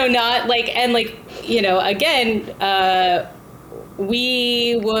 you know, not like, and like, you know, again,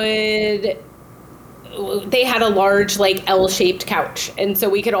 they had a large like L-shaped couch, and so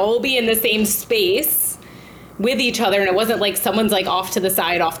we could all be in the same space with each other, and it wasn't like someone's like off to the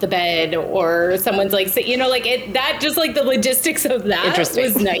side off the bed, or someone's like, you know, like it, that just like the logistics of that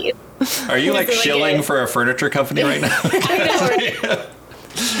was nice. Are you like shilling for a furniture company right now? I know.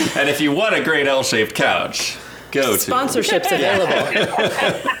 And if you want a great L-shaped couch, go to Sponsorships available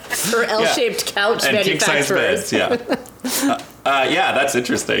for L-shaped couch and manufacturers. king-size beds. Yeah, that's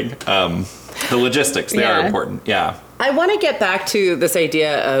interesting. The logistics, they are important. Yeah. I want to get back to this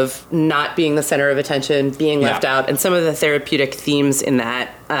idea of not being the center of attention, being left out, and some of the therapeutic themes in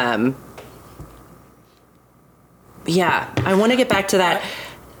that. I want to get back to that.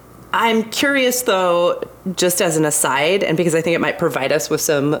 I'm curious, though, just as an aside, and because I think it might provide us with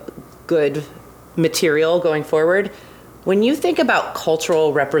some good material going forward, when you think about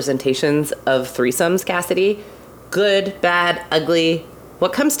cultural representations of threesomes, Cassidy, good, bad, ugly,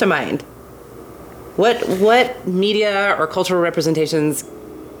 what comes to mind? What media or cultural representations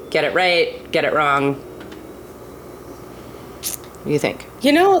get it right, get it wrong? What do you think?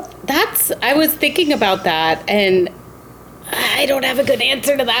 You know, I was thinking about that, and I don't have a good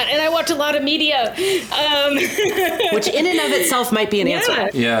answer to that, and I watch a lot of media. Which in and of itself might be an answer.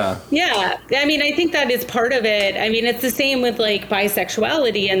 Yeah. Yeah. I mean, I think that is part of it. I mean, it's the same with like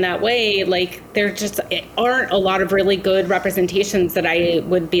bisexuality in that way. Like, there just aren't a lot of really good representations that I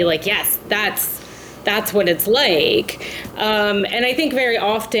would be like, yes, that's what it's like. And I think very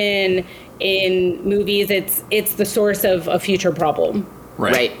often in movies, it's the source of a future problem.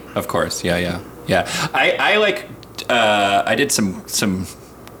 Right. Of course. Yeah. I like, I did some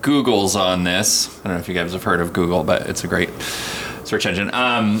Googles on this. I don't know if you guys have heard of Google, but it's a great search engine.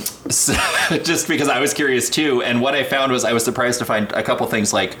 So, just because I was curious too. And what I found was I was surprised to find a couple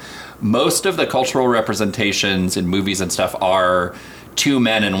things, like most of the cultural representations in movies and stuff are two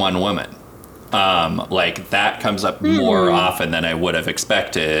men and one woman. Like that comes up more often than I would have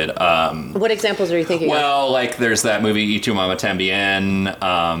expected. What examples are you thinking of? Well, like there's that movie Y Tu Mama Tambien,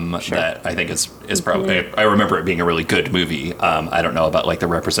 that I think is probably, I remember it being a really good movie. I don't know about like the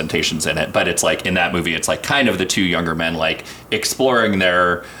representations in it, but it's like in that movie, it's like kind of the two younger men like exploring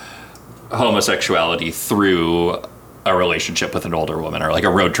their homosexuality through a relationship with an older woman, or like a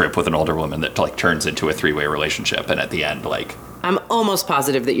road trip with an older woman that like turns into a three-way relationship. And at the end, like, I'm almost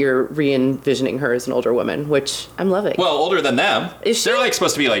positive that you're re-envisioning her as an older woman, which I'm loving. Well, older than them. Is she? They're like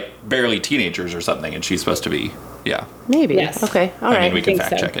supposed to be like barely teenagers or something, and she's supposed to be Yeah. Maybe. Yes. Okay. All I right. mean, we can think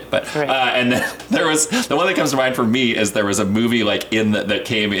fact so. check it, but Right. and then there was the one that comes to mind for me is there was a movie like that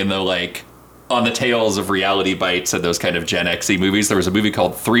came in the like on the tails of Reality Bites and those kind of Gen X-y movies. There was a movie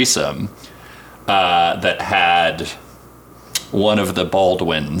called Threesome that had one of the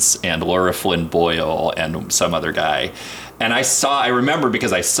Baldwins and Laura Flynn Boyle and some other guy. And I remember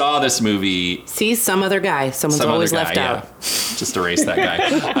because I saw this movie. See, some other guy. Someone's always left out. Just erase that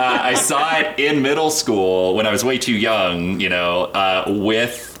guy. I saw it in middle school when I was way too young,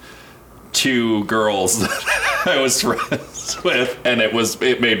 with two girls that I was friends with, and it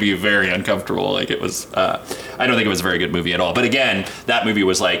made me very uncomfortable. Like it was, I don't think it was a very good movie at all. But again, that movie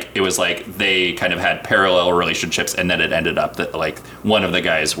was like they kind of had parallel relationships, and then it ended up that like one of the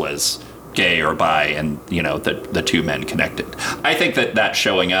guys was gay or bi, and the two men connected. I think that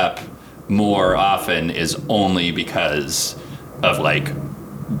showing up more often is only because of like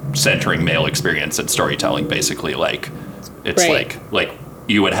centering male experience and storytelling. Basically, like it's Right. like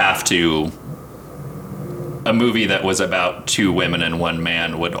you would have to. A movie that was about two women and one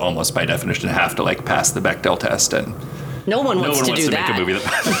man would almost by definition have to like pass the Bechdel test, and No one no wants one to wants do to that. make a movie that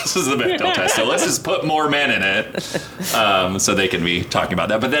passes the Bechdel test. So let's just put more men in it, so they can be talking about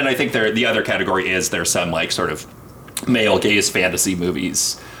that. But then I think the other category is there's some like sort of male gaze fantasy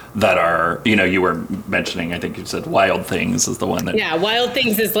movies that are, you were mentioning. I think you said Wild Things is the one that. Yeah, Wild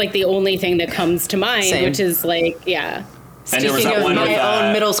Things is like the only thing that comes to mind, Same. which is like, yeah. And there was Speaking that of one my with,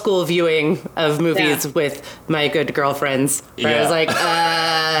 own middle school viewing of movies Yeah. with my good girlfriends, where I was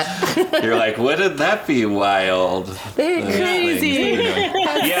like, You're like, wouldn't that be wild? they're Those crazy. things we're doing.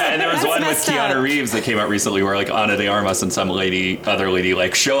 Yeah, and there was That's one with messed Keanu up. Reeves that came out recently where like Ana de Armas and some other lady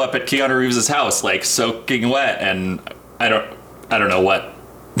like show up at Keanu Reeves' house like soaking wet, and I don't know what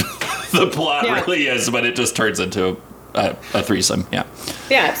the plot Yeah. really is, but it just turns into a threesome. Yeah.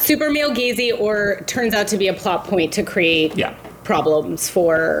 Yeah, super male gazy, or turns out to be a plot point to create Yeah. problems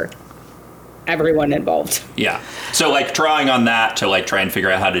for everyone involved. Yeah. So like drawing on that to like try and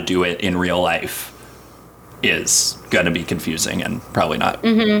figure out how to do it in real life is going to be confusing and probably not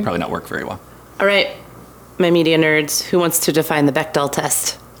work very well. All right, my media nerds, who wants to define the Bechdel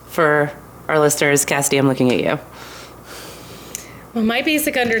test for our listeners? Cassidy, I'm looking at you. Well, my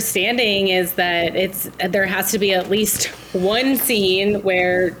basic understanding is that there has to be at least one scene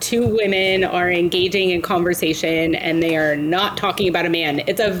where two women are engaging in conversation and they are not talking about a man.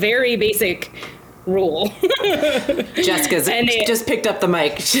 It's a very basic rule. Jessica's And it- just picked up the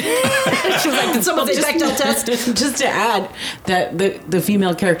mic. She's like, did someone say Bechdel test? Just to add that the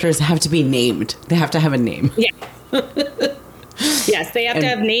female characters have to be named. They have to have a name. Yeah. Yes, they have to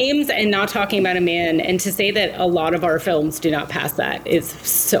have names and not talking about a man. And to say that a lot of our films do not pass that is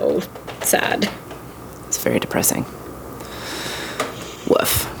so sad. It's very depressing.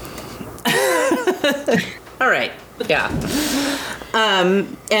 Woof. All right. Yeah.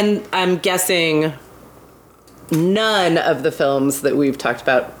 And I'm guessing none of the films that we've talked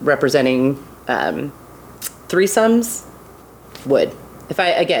about representing threesomes would. If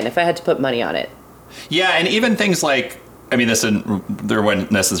I had to put money on it. Yeah, and even things like, I mean, there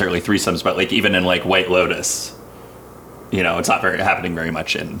weren't necessarily threesomes, but like even in like White Lotus, it's not happening very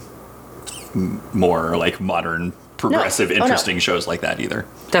much in more like modern, progressive, No. Oh, no. interesting shows like that either.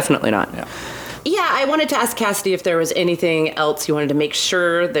 Definitely not. Yeah. Yeah, I wanted to ask Cassidy if there was anything else you wanted to make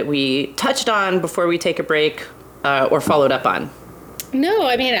sure that we touched on before we take a break or followed up on. No,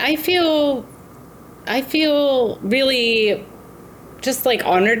 I mean, I feel really just like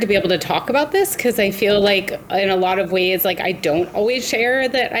honored to be able to talk about this, because I feel like in a lot of ways, like I don't always share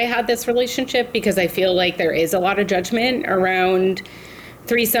that I had this relationship, because I feel like there is a lot of judgment around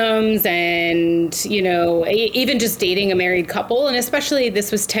threesomes and, even just dating a married couple. And especially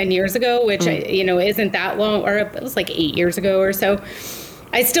this was 10 years ago, which, isn't that long, or it was like 8 years ago or so.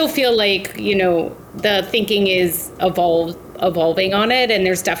 I still feel like, the thinking is evolving on it. And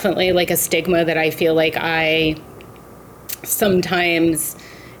there's definitely like a stigma that I feel like I sometimes,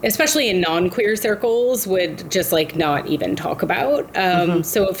 especially in non-queer circles, would just like not even talk about.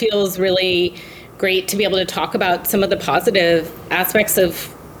 So it feels really great to be able to talk about some of the positive aspects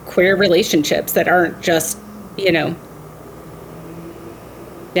of queer relationships that aren't just,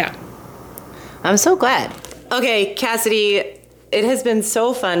 yeah. I'm so glad. Okay, Cassidy, it has been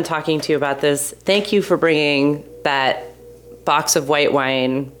so fun talking to you about this. Thank you for bringing that box of white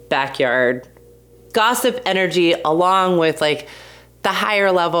wine backyard gossip energy along with like the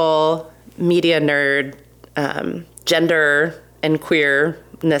higher level media nerd, gender and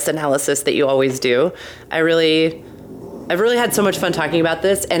queerness analysis that you always do. I've really had so much fun talking about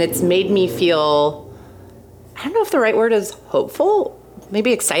this, and it's made me feel, I don't know if the right word is hopeful,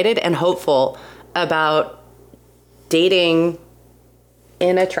 maybe excited and hopeful about dating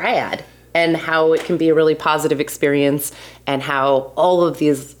in a triad and how it can be a really positive experience, and how all of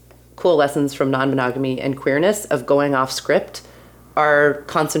these cool lessons from non-monogamy and queerness of going off script are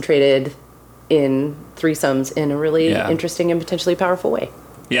concentrated in threesomes in a really interesting and potentially powerful way.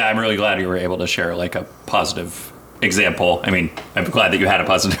 Yeah, I'm really glad you were able to share like a positive example. I mean, I'm glad that you had a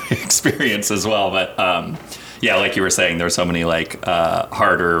positive experience as well, but yeah, like you were saying, there's so many like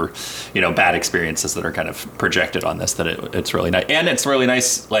harder, bad experiences that are kind of projected on this that it's really nice. And it's really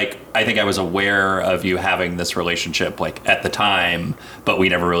nice. Like, I think I was aware of you having this relationship like at the time, but we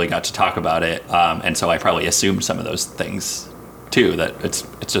never really got to talk about it. And so I probably assumed some of those things too, that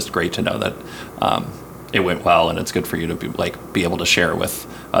it's just great to know that it went well, and it's good for you to be able to share with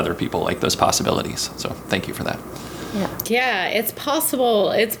other people like those possibilities. So thank you for that. Yeah, it's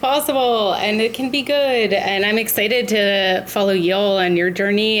possible. It's possible, and it can be good. And I'm excited to follow y'all on your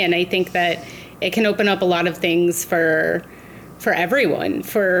journey. And I think that it can open up a lot of things for everyone,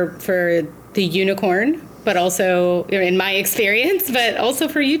 for the unicorn, but also in my experience, but also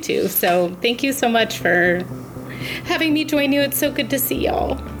for you two. So thank you so much for having me join you. It's so good to see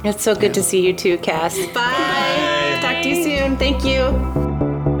y'all. It's so good to see you too, Cass. Bye. Talk to you soon. Thank you.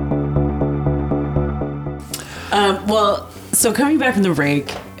 Well, so coming back from the break,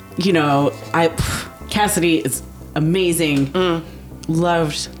 Cassidy is amazing.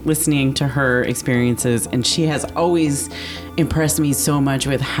 Loved listening to her experiences, and she has always impressed me so much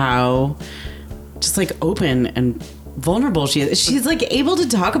with how just like open and vulnerable she is. She's like able to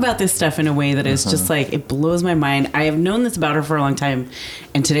talk about this stuff in a way that is just like, it blows my mind. I have known this about her for a long time,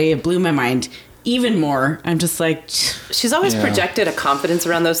 and today it blew my mind even more. I'm just like, she's always projected a confidence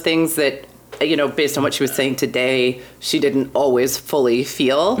around those things that, based on what she was saying today, she didn't always fully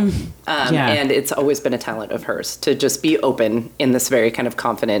feel. And it's always been a talent of hers to just be open in this very kind of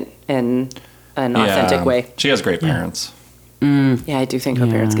confident and an authentic way. She has great parents. Yeah, I do think her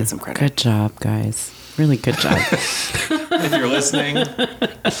parents get some credit. Good job, guys. Really good job. If you're listening,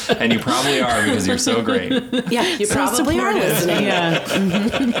 and you probably are because you're so great. Yeah, you So probably are supportive. listening.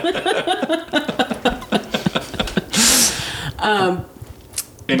 Yeah.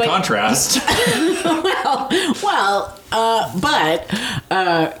 In contrast,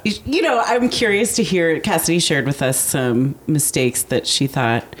 I'm curious to hear. Cassidy shared with us some mistakes that she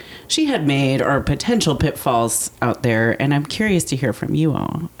thought she had made, or potential pitfalls out there, and I'm curious to hear from you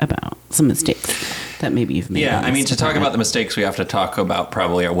all about some mistakes that maybe you've made. yeah, I mean, to talk about the mistakes, we have to talk about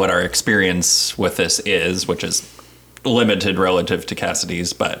probably what our experience with this is, which is limited relative to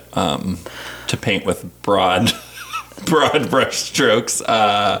Cassidy's, but to paint with broad brush strokes,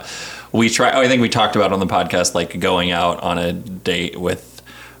 I think we talked about on the podcast, like going out on a date with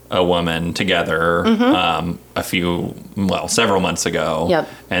a woman together several months ago. Yep.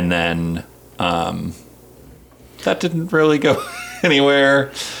 And then that didn't really go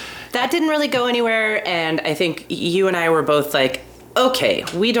anywhere. That didn't really go anywhere, and I think you and I were both like, okay,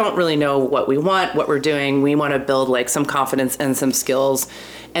 we don't really know what we want, what we're doing. We want to build like some confidence and some skills.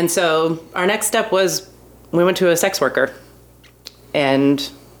 And so our next step was we went to a sex worker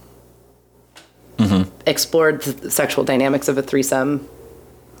and explored the sexual dynamics of a threesome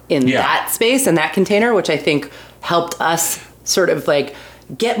in that space, in that container, which I think helped us sort of like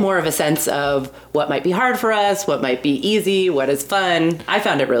get more of a sense of what might be hard for us, what might be easy, what is fun. I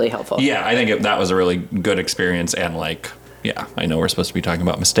found it really helpful. Yeah, I think that was a really good experience, and like, yeah, I know we're supposed to be talking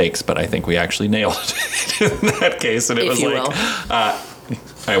about mistakes, but I think we actually nailed it in that case. And it was like,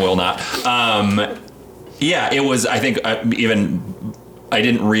 I will not. Yeah, it was, I think, I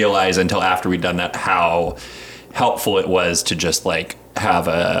didn't realize until after we'd done that how helpful it was to just like have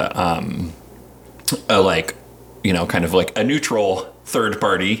a like, kind of like a neutral third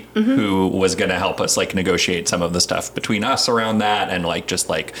party who was going to help us like negotiate some of the stuff between us around that, and like just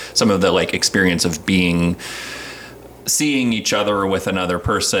like some of the like experience of seeing each other with another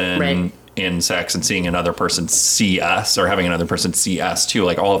person in sex, and seeing another person see us, or having another person see us too.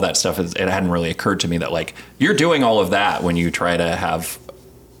 Like all of that stuff it hadn't really occurred to me that like you're doing all of that when you try to have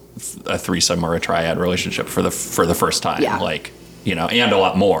a threesome or a triad relationship for the first time. Yeah. Like, and a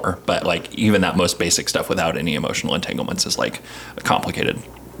lot more, but like even that most basic stuff without any emotional entanglements is like a complicated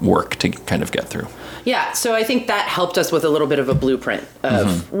work to kind of get through. Yeah, so I think that helped us with a little bit of a blueprint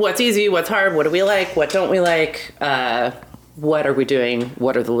of what's easy, what's hard, what do we like, what don't we like, what are we doing,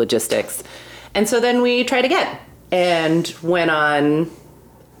 what are the logistics. And so then we tried again and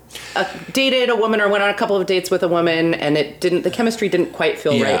dated a woman, or went on a couple of dates with a woman, and the chemistry didn't quite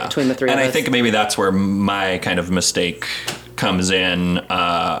feel right between the three of us. And I think maybe that's where my kind of mistake comes in.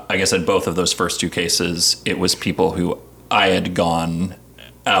 I guess in both of those first two cases, it was people who I had gone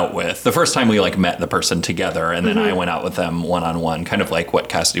out with. The first time we like met the person together, and then I went out with them one-on-one, kind of like what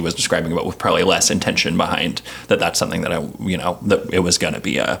Cassidy was describing, but with probably less intention behind that's something that that it was going to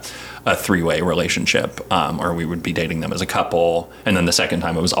be a three-way relationship, or we would be dating them as a couple. And then the second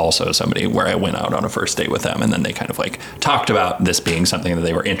time it was also somebody where I went out on a first date with them, and then they kind of like talked about this being something that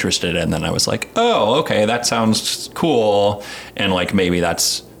they were interested in. And then I was like, oh, okay, that sounds cool. And like, maybe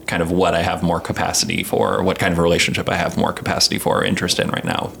that's kind of what I have more capacity for, what kind of relationship I have more capacity for or interest in right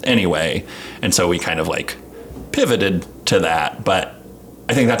now anyway. And so we kind of like pivoted to that. But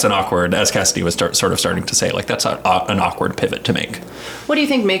I think that's an awkward, as Cassidy was sort of starting to say, like that's an awkward pivot to make. What do you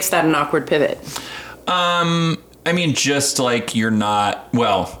think makes that an awkward pivot? I mean, just like you're not,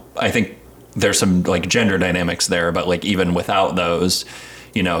 well, I think there's some like gender dynamics there, but like even without those,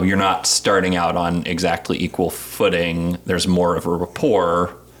 you're not starting out on exactly equal footing. There's more of a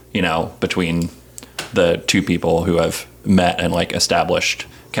rapport between the two people who have met and like established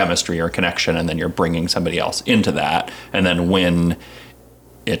chemistry or connection, and then you're bringing somebody else into that. And then when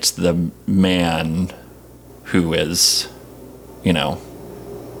it's the man who is,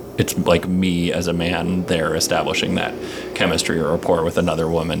 it's like me as a man, they're establishing that chemistry or rapport with another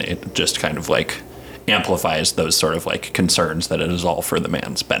woman, it just kind of like amplifies those sort of like concerns that it is all for the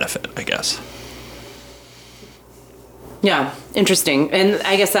man's benefit, I guess. Yeah, interesting. And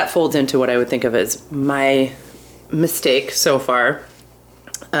I guess that folds into what I would think of as my mistake so far,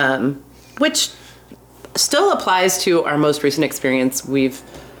 which still applies to our most recent experience.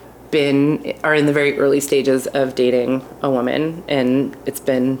 Are in the very early stages of dating a woman, and it's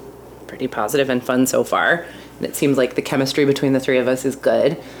been pretty positive and fun so far. And it seems like the chemistry between the three of us is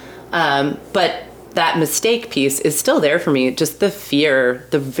good. But that mistake piece is still there for me. Just the fear,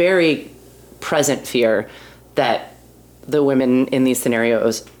 the very present fear that the women in these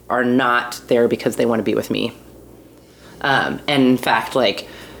scenarios are not there because they want to be with me. And in fact, like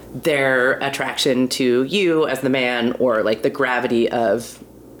their attraction to you as the man, or like the gravity of,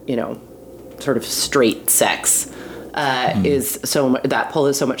 sort of straight sex, is that pull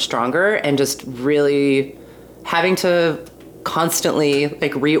is so much stronger, and just really having to constantly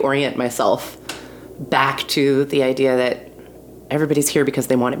like reorient myself back to the idea that everybody's here because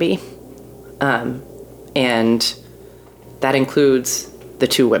they want to be. And that includes the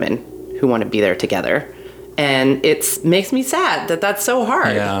two women who want to be there together. And it makes me sad that that's so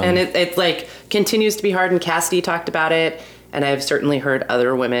hard. Yeah. And it like continues to be hard. And Cassidy talked about it. And I've certainly heard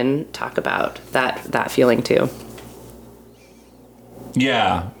other women talk about that feeling too.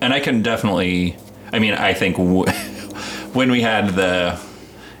 Yeah. And I can definitely, I think when we had the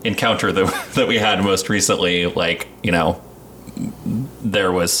encounter that we had most recently, like,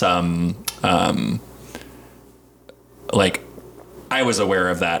 there was some, like, I was aware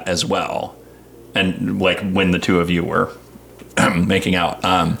of that as well. And like when the two of you were making out,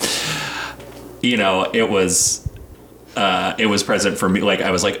 it was present for me. Like,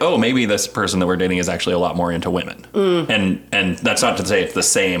 I was like, oh, maybe this person that we're dating is actually a lot more into women. And that's not to say it's the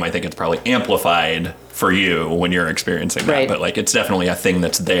same. I think it's probably amplified for you when you're experiencing that. Right. But like, it's definitely a thing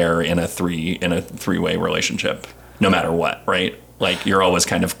that's there in a three-way relationship, no matter what, right? Like, you're always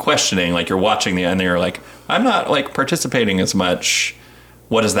kind of questioning, like, you're watching the end and you're like, I'm not, like, participating as much.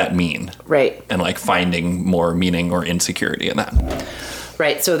 What does that mean? Right. And, like, finding more meaning or insecurity in that.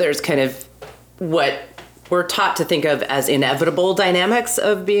 Right. So there's kind of what we're taught to think of as inevitable dynamics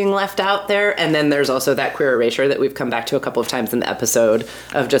of being left out there. And then there's also that queer erasure that we've come back to a couple of times in the episode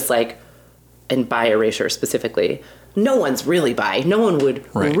of just, like, and bi erasure specifically. No one's really bi. No one would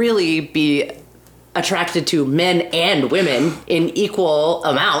really be attracted to men and women in equal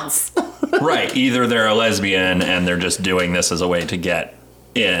amounts. Right. Either they're a lesbian and they're just doing this as a way to get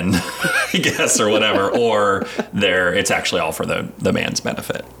in, I guess, or whatever, or it's actually all for the man's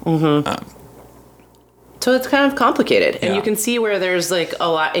benefit. Mm-hmm. So it's kind of complicated. And you can see where there's like a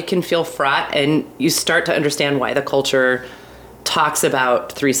lot, it can feel fraught, and you start to understand why the culture talks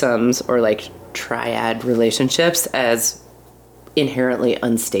about threesomes or like triad relationships as inherently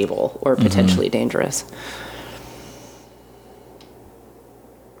unstable or potentially dangerous.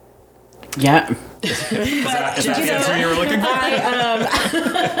 Yeah. Is that the answer you were looking for?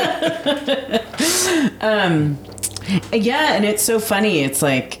 Yeah, and it's so funny. It's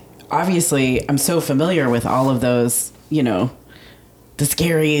like, obviously, I'm so familiar with all of those, the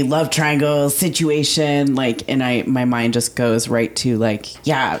scary love triangle situation, like, and my mind just goes right to like,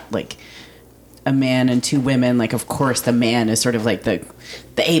 yeah, like a man and two women. Like, of course, the man is sort of like the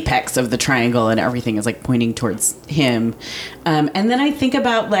apex of the triangle, and everything is like pointing towards him. And then I think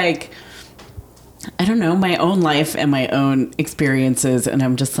about like, I don't know, my own life and my own experiences, and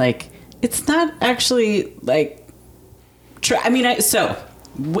I'm just like, it's not actually like. So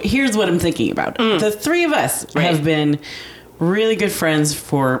here's what I'm thinking about. The three of us have been really good friends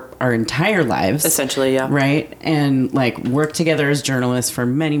for our entire lives. Essentially, yeah. Right? And like worked together as journalists for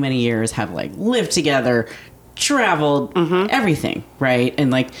many, many years, have like lived together, traveled, everything, right?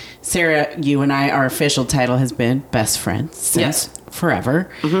 And like Sarah, you and I, our official title has been best friends since forever.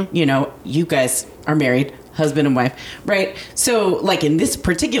 You know, you guys are married, husband and wife, right? So like in this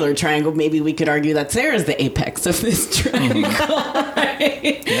particular triangle, maybe we could argue that Sarah's the apex of this triangle,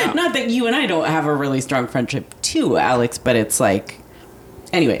 right? Yeah. Not that you and I don't have a really strong friendship too, Alex, but it's like,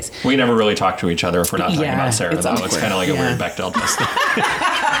 anyways. We never really talk to each other if we're not talking about Sarah, it's though. It's awkward. kind of like a weird Bechdel test.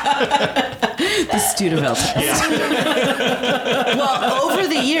 The Studeville test. Well, over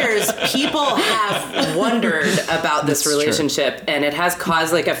the years, people have wondered about this relationship, and it has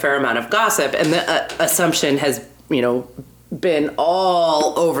caused like a fair amount of gossip. And the assumption has, you know, been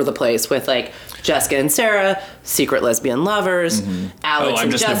all over the place with like Jessica and Sarah, secret lesbian lovers, Alex I'm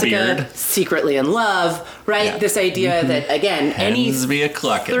and just a Jessica, beard. secretly in love, right? Yeah. This idea that, again, any Hens be a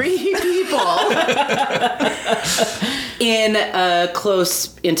clucking. three people in a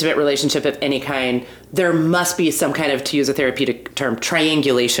close, intimate relationship of any kind, there must be some kind of, to use a therapeutic term,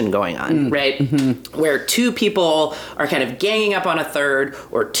 triangulation going on, right? Where two people are kind of ganging up on a third,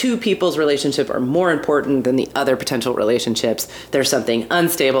 or two people's relationship are more important than the other potential relationships. There's something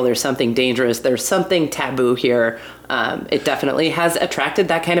unstable, there's something dangerous, there's something taboo here. It definitely has attracted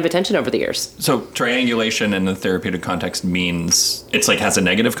that kind of attention over the years. So triangulation in the therapeutic context means it's like has a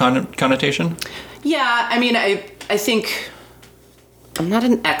negative connotation? Yeah, I mean, I think, I'm not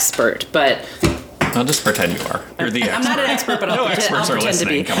an expert, but I'll just pretend you are. You're the expert. I'm not an expert, but No I'll experts are pretend to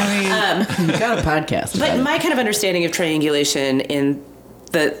be. listening. Come on. You got a podcast. But my kind of understanding of triangulation in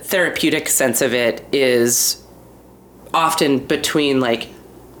the therapeutic sense of it is often between like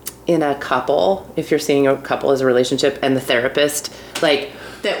in a couple, if you're seeing a couple as a relationship, and the therapist, like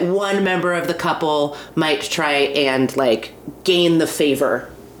that one member of the couple might try and like gain the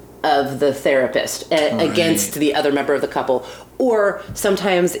favor of the therapist against the other member of the couple. Or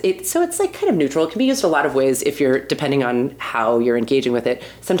sometimes it's like kind of neutral. It can be used a lot of ways if you're, depending on how you're engaging with it.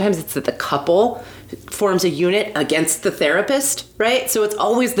 Sometimes it's that the couple forms a unit against the therapist, right? So it's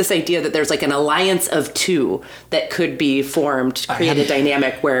always this idea that there's like an alliance of two that could be formed to create a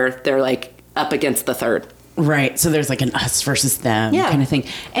dynamic where they're like up against the third. Right. So there's like an us versus them Yeah. kind of thing.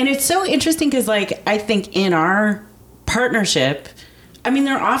 And it's so interesting because like, I think in our partnership, I mean,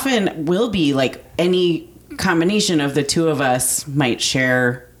 there often will be like any combination of the two of us might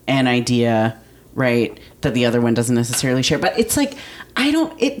share an idea, right, that the other one doesn't necessarily share. But it's like,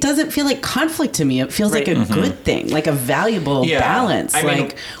 it doesn't feel like conflict to me. It feels like a good thing, like a valuable balance. I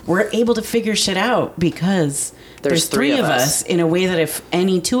mean, we're able to figure shit out because there's three of us in a way that if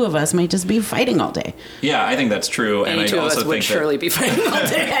any two of us might just be fighting all day. Yeah, I think that's true. Any and two I of also us would think surely be fighting all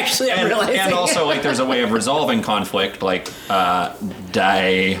day, actually, I'm realizing. and also, like, there's a way of resolving conflict, like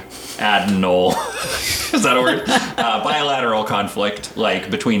diagonal, is that a word? Bilateral conflict,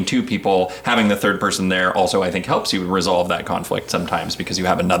 like between two people. Having the third person there also, I think, helps you resolve that conflict sometimes because you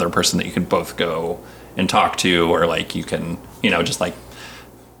have another person that you can both go and talk to, or like you can, just like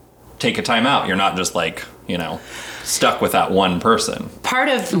take a time out. You're not just like, stuck with that one person. Part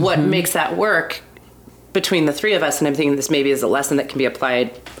of what makes that work between the three of us, and I'm thinking this maybe is a lesson that can be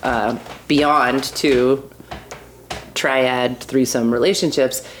applied beyond to triad, threesome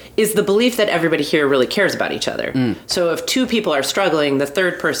relationships, is the belief that everybody here really cares about each other. So if two people are struggling, the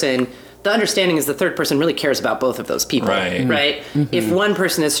understanding is the third person really cares about both of those people, right? If one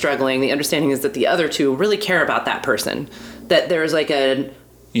person is struggling, the understanding is that the other two really care about that person, that there's like a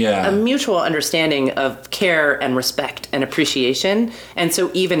mutual understanding of care and respect and appreciation. And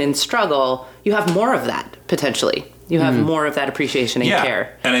so even in struggle, you have more of that, potentially. You have more of that appreciation and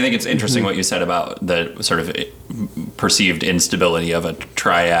care. And I think it's interesting what you said about the sort of perceived instability of a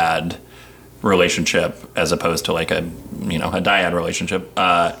triad relationship as opposed to like a dyad relationship,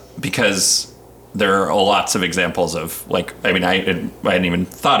 because there are lots of examples of like, I mean, I hadn't even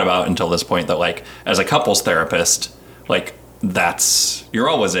thought about until this point that like as a couples therapist, like you're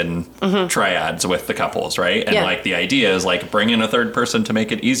always in triads with the couples, right? And like the idea is like bring in a third person to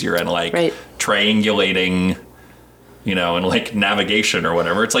make it easier, and like triangulating, and like navigation or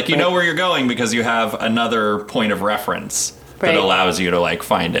whatever. It's like you know where you're going because you have another point of reference that allows you to like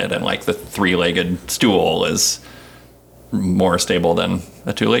find it, and like the three-legged stool is more stable than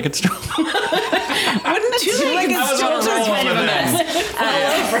a two-legged stool. Wouldn't a two-legged stool just kind of a mess?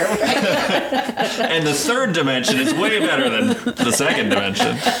 And the third dimension is way better than the second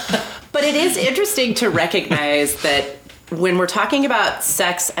dimension. But it is interesting to recognize that when we're talking about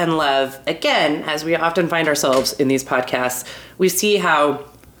sex and love, again, as we often find ourselves in these podcasts, we see how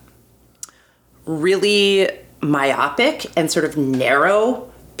really myopic and sort of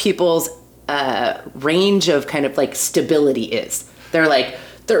narrow people's range of kind of like stability is. They're like,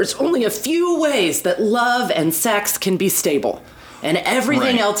 there's only a few ways that love and sex can be stable, and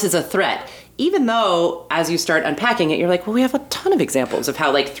everything else is a threat. Even though, as you start unpacking it, you're like, well, we have a ton of examples of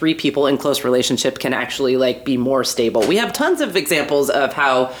how like three people in close relationship can actually like be more stable. We have tons of examples of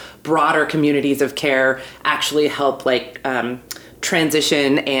how broader communities of care actually help like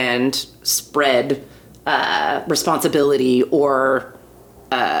transition and spread responsibility or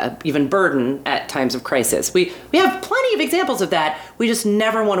even burden at times of crisis. We have plenty of examples of that. We just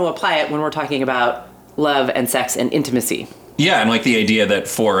never want to apply it when we're talking about love and sex and intimacy. Yeah, and like the idea that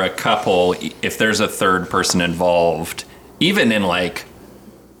for a couple, if there's a third person involved, even in like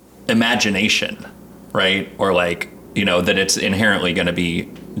imagination, right? Or like, you know, that it's inherently going to be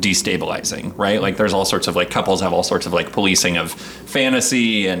destabilizing, right? Like there's all sorts of like couples have all sorts of like policing of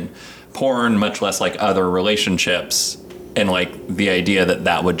fantasy and porn, much less like other relationships. And like the idea that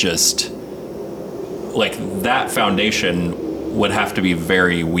that would just like that foundation would have to be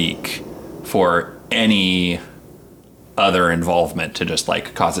very weak for any other involvement to just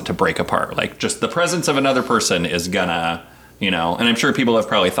like cause it to break apart. Like just the presence of another person is gonna, you know, and I'm sure people have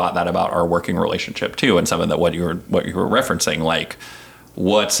probably thought that about our working relationship too, and some of that what you were referencing, like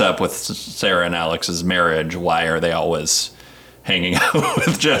what's up with Sarah and Alex's marriage? Why are they always hanging out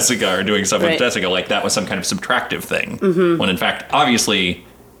with Jessica or doing stuff with Jessica? Like that was some kind of subtractive thing. Mm-hmm. When in fact, obviously,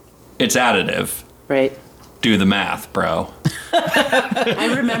 it's additive. Right. Do the math, bro.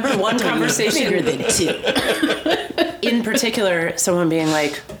 I remember one conversation Bigger than two. in particular, someone being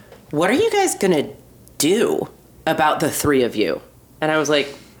like, what are you guys going to do about the three of you? And I was like,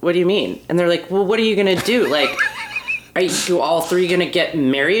 what do you mean? And they're like, well, what are you going to do? Like, are you all three going to get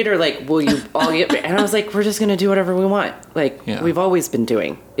married, or like, will you all get married? And I was like, we're just going to do whatever we want. Like we've always been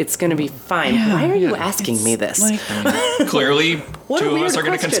doing. It's going to be fine. Yeah, Why are you asking me this? Like, Clearly, two of us are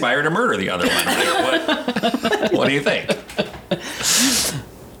going to question. conspire to murder the other one. Like, what do you think?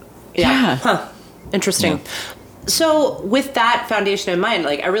 Yeah. Huh. Interesting. Yeah. So with that foundation in mind,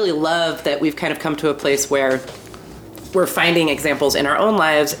 like I really love that we've kind of come to a place where we're finding examples in our own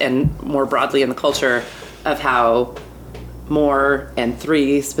lives and more broadly in the culture of how more and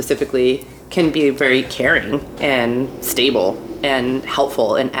three specifically can be very caring and stable and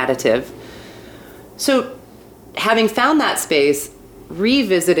helpful and additive. So having found that space,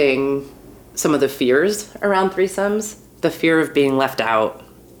 revisiting some of the fears around threesomes, the fear of being left out,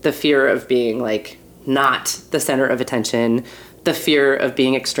 the fear of being like not the center of attention, the fear of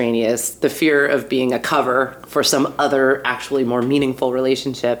being extraneous, the fear of being a cover for some other actually more meaningful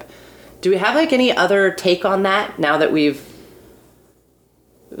relationship. Do we have like any other take on that now that we've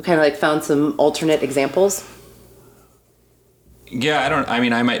kind of like found some alternate examples? Yeah,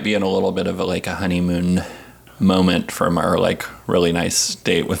 I might be in a little bit of a honeymoon moment from our like really nice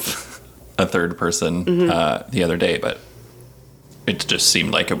date with a third person the other day, but it just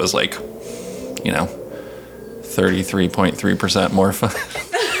seemed like it was like, you know, 33.3% more fun.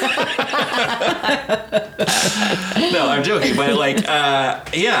 No, I'm joking, but like,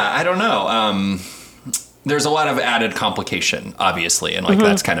 yeah, I don't know. There's a lot of added complication, obviously, and like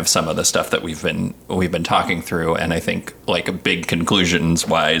that's kind of some of the stuff that we've been talking through. And I think like big conclusions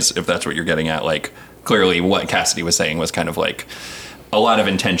wise, if that's what you're getting at, like clearly what Cassidy was saying was kind of like a lot of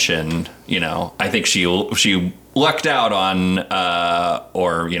intention. You know, I think she lucked out on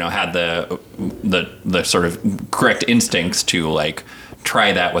or you know had the sort of correct instincts to like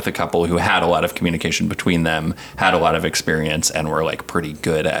try that with a couple who had a lot of communication between them, had a lot of experience, and were like pretty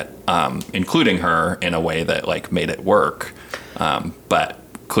good at including her in a way that like made it work. But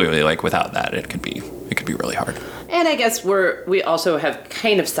clearly, like without that, it could be really hard. And I guess we also have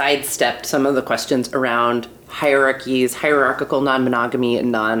kind of sidestepped some of the questions around hierarchies, hierarchical non-monogamy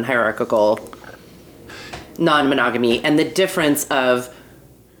and non-hierarchical non-monogamy, and the difference of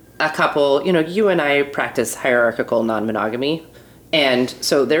a couple. You know, you and I practice hierarchical non-monogamy. And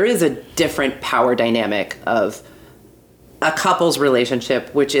so there is a different power dynamic of a couple's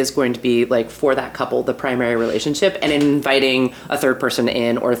relationship, which is going to be like for that couple, the primary relationship, and inviting a third person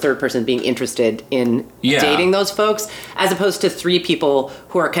in or a third person being interested in dating those folks, as opposed to three people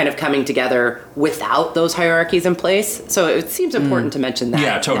who are kind of coming together without those hierarchies in place. So it seems important to mention that.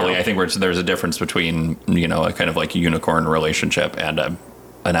 Yeah, totally. Now. I think there's a difference between, you know, a kind of like unicorn relationship and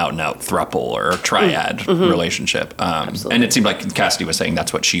an out-and-out thruple or triad relationship. And it seemed like Cassidy was saying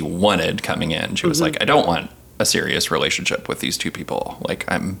that's what she wanted coming in. She was like, I don't want a serious relationship with these two people. Like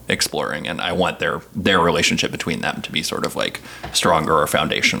I'm exploring, and I want their relationship between them to be sort of like stronger or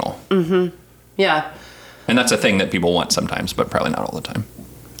foundational. Mm-hmm. Yeah. And that's a thing that people want sometimes, but probably not all the time.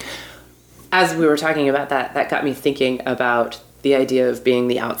 As we were talking about that got me thinking about the idea of being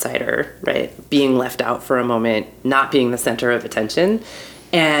the outsider, right? Being left out for a moment, not being the center of attention.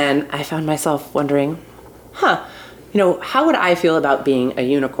 And I found myself wondering, how would I feel about being a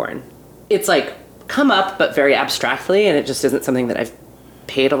unicorn? It's like come up, but very abstractly, and it just isn't something that I've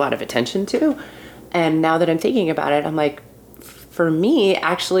paid a lot of attention to. And now that I'm thinking about it, I'm like, for me,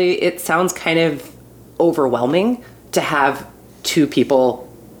 actually, it sounds kind of overwhelming to have two people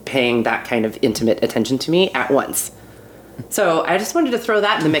paying that kind of intimate attention to me at once. So I just wanted to throw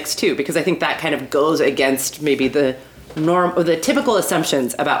that in the mix too, because I think that kind of goes against maybe the norm or the typical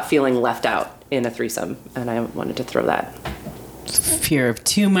assumptions about feeling left out in a threesome. And I wanted to throw that. Fear of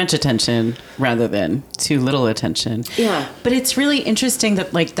too much attention rather than too little attention. Yeah. But it's really interesting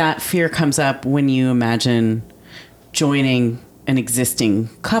that like that fear comes up when you imagine joining an existing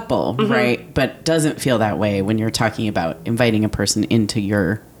couple, right? But doesn't feel that way when you're talking about inviting a person into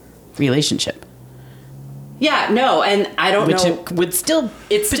your relationship. Yeah, no, and I don't know. Which it would still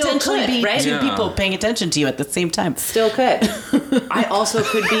potentially could, be right? two people paying attention to you at the same time. Still could. I also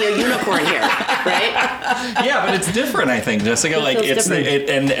could be a unicorn here, right? Yeah, but it's different, I think, Jessica. Like it's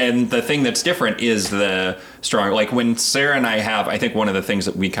and the thing that's different is the strong. Like when Sarah and I think one of the things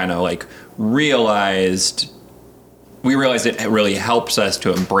that we kind of like realized it really helps us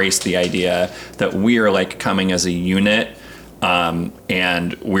to embrace the idea that we are like coming as a unit,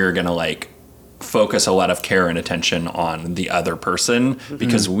 and we're gonna like focus a lot of care and attention on the other person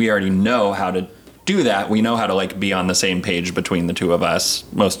because we already know how to do that. We know how to like be on the same page between the two of us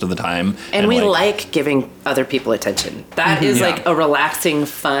most of the time. And we like giving other people attention. That is like a relaxing,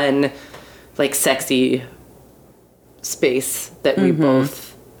 fun, like sexy space that we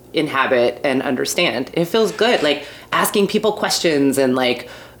both inhabit and understand. It feels good. Like asking people questions and like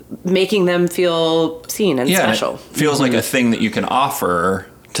making them feel seen and special. It feels like a thing that you can offer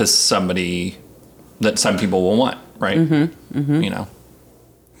to somebody that some people will want, right? You know,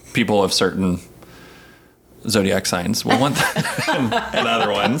 people of certain zodiac signs will want that, and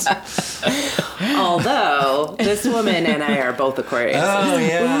other ones. Although this woman and I are both Aquarius. Oh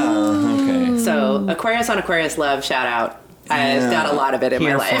yeah, okay. So Aquarius on Aquarius love, shout out. I've got a lot of it in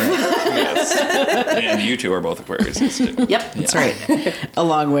my life. Yes. And you two are both Aquarius too. Yep, That's right.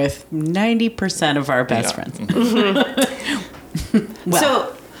 Along with 90% of our best friends.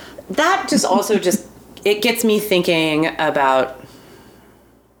 So that it gets me thinking about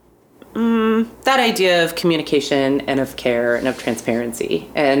that idea of communication and of care and of transparency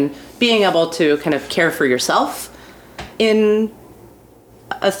and being able to kind of care for yourself in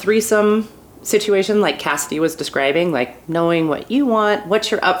a threesome situation like Cassidy was describing, like knowing what you want,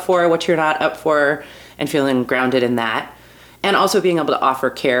 what you're up for, what you're not up for, and feeling grounded in that. And also being able to offer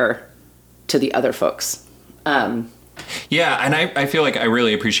care to the other folks. Yeah, and I feel like I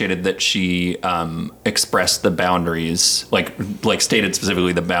really appreciated that she expressed the boundaries, like stated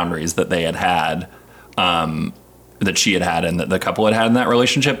specifically the boundaries that they had that she had and that the couple had in that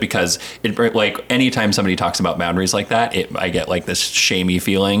relationship, because it like anytime somebody talks about boundaries like that, I get like this shamey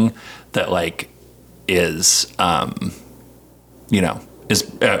feeling that like is I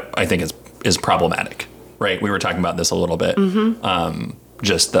think is problematic, right? We were talking about this a little bit,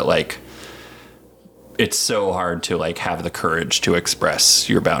 just that like it's so hard to like have the courage to express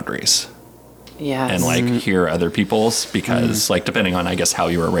your boundaries. Yes. And like hear other people's, because like depending on I guess how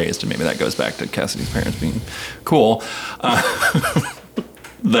you were raised, and maybe that goes back to Cassidy's parents being cool,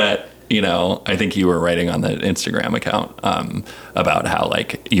 that I think you were writing on the Instagram account about how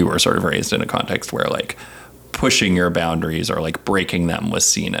like you were sort of raised in a context where like pushing your boundaries or like breaking them was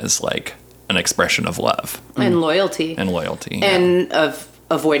seen as like an expression of love and loyalty and of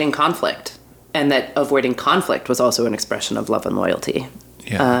avoiding conflict, and that avoiding conflict was also an expression of love and loyalty.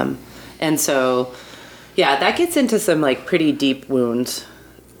 And so, that gets into some like pretty deep wound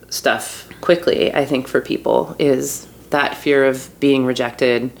stuff quickly, I think, for people, is that fear of being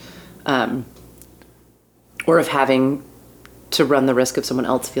rejected, or of having to run the risk of someone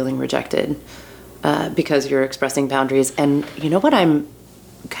else feeling rejected because you're expressing boundaries. And you know what I'm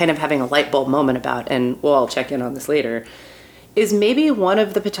kind of having a light bulb moment about, and I'll check in on this later, is maybe one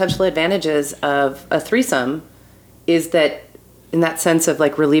of the potential advantages of a threesome is that, in that sense of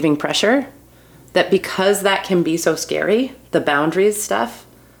like relieving pressure, that because that can be so scary, the boundaries stuff,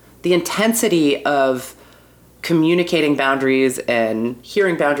 the intensity of communicating boundaries and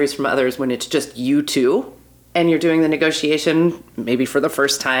hearing boundaries from others when it's just you two and you're doing the negotiation, maybe for the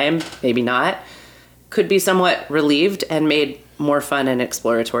first time, maybe not, could be somewhat relieved and made more fun and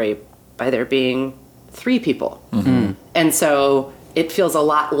exploratory by there being 3 people. Mm-hmm. And so it feels a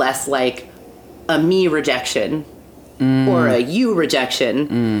lot less like a me rejection or a you rejection,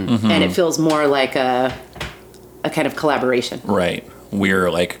 and it feels more like a kind of collaboration. Right.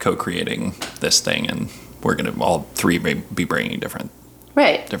 We're like co-creating this thing, and we're going to all 3 be bringing different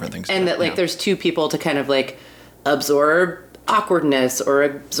things. And that like there's 2 people to kind of like absorb awkwardness or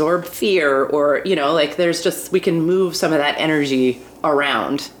absorb fear, or like there's just, we can move some of that energy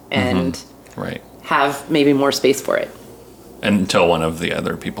around and have maybe more space for it. Until one of the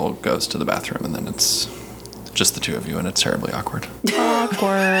other people goes to the bathroom, and then it's just the 2 of you, and it's terribly awkward.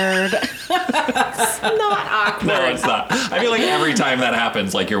 Awkward. It's not awkward. No, it's not. I feel like every time that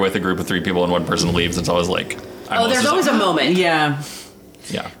happens, like you're with a group of 3 people and one person leaves, it's always like... there's always a moment. Yeah.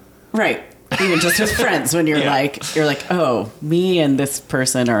 Yeah. Right. Even just with friends, when you're like, oh, me and this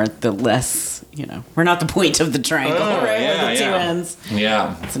person are the less, we're not the point of the triangle, right? Yeah, We're the 2 ends.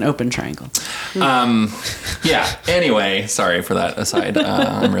 Yeah. It's an open triangle. Yeah. Anyway, sorry for that aside.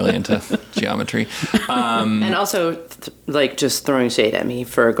 I'm really into geometry. And also, like, just throwing shade at me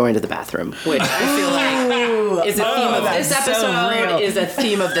for going to the bathroom, which I feel like is a theme of this episode, is a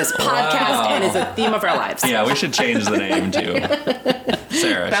theme of this podcast, and is a theme of our lives. Yeah, we should change the name to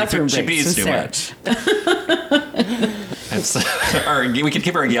Sarah. Bathroom She pees too Sarah. much. We could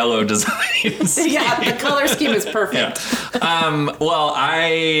keep our yellow designs. Yeah, the color scheme is perfect. Yeah. Well,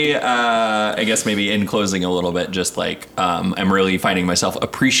 I guess maybe in closing a little bit, just like I'm really finding myself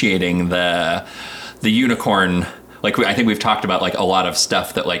appreciating the unicorn. Like I think we've talked about like a lot of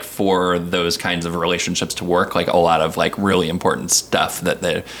stuff that like for those kinds of relationships to work, like a lot of like really important stuff that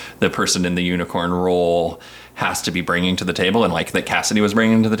the person in the unicorn role has to be bringing to the table, and like that Cassidy was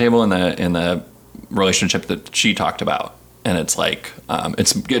bringing to the table in the relationship that she talked about. And it's like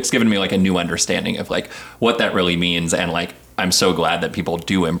it's given me like a new understanding of like what that really means, and like I'm so glad that people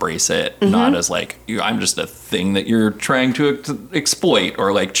do embrace it, not as like I'm just a thing that you're trying to exploit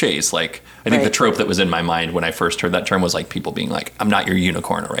or like chase. Like I think the trope that was in my mind when I first heard that term was like people being like, I'm not your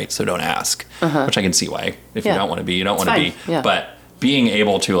unicorn, all right, so don't ask. Which I can see why. If you don't want to be, you don't want to be. Yeah. But being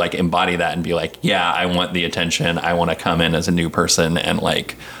able to like embody that and be like, yeah, I want the attention. I want to come in as a new person and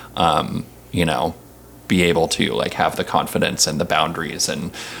like, be able to like have the confidence and the boundaries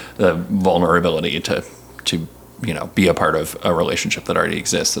and the vulnerability to be a part of a relationship that already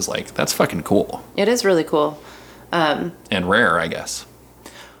exists is like, that's fucking cool. It is really cool. And rare, I guess.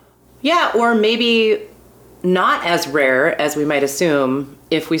 Yeah, or maybe not as rare as we might assume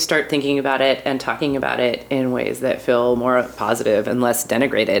if we start thinking about it and talking about it in ways that feel more positive and less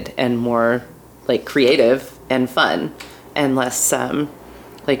denigrated and more like creative and fun and less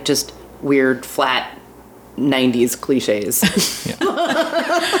like just weird, flat 90s cliches.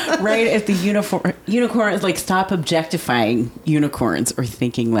 Right? If the unicorn, like, stop objectifying unicorns or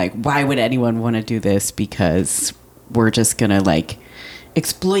thinking like, why would anyone want to do this? Because we're just going to like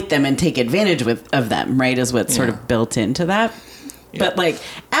exploit them and take advantage of them, right? Is what's sort of built into that. Yeah. But like,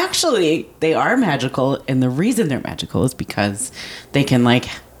 actually, they are magical. And the reason they're magical is because they can like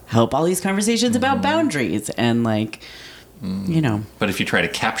help all these conversations about boundaries and like, But if you try to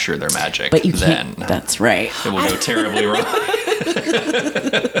capture their magic, but you then can't, that's right. It will go terribly wrong.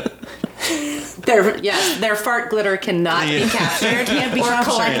 Their fart glitter cannot be captured or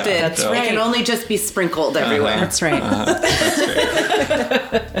collected. Yeah, That's right. It can only just be sprinkled everywhere. That's right. That's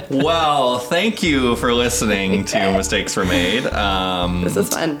great. Well, thank you for listening to Mistakes Were Made. This is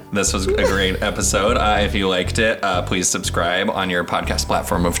fun. This was a great episode. If you liked it, please subscribe on your podcast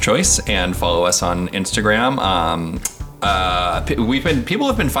platform of choice and follow us on Instagram. People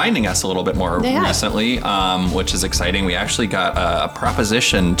have been finding us a little bit more recently, which is exciting. We actually got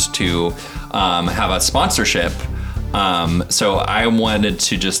propositioned to have a sponsorship. So I wanted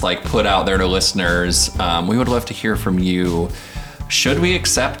to just like put out there to listeners. We would love to hear from you. Should we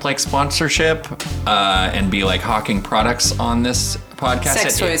accept like sponsorship and be like hawking products on this podcast?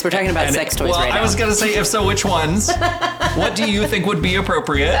 Sex toys. We're talking about sex toys right now. I was gonna say, if so, which ones? What do you think would be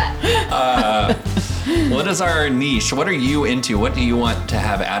appropriate? What is our niche? What are you into? What do you want to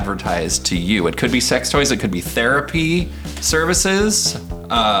have advertised to you? It could be sex toys. It could be therapy services,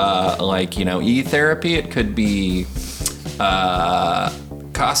 like, e-therapy. It could be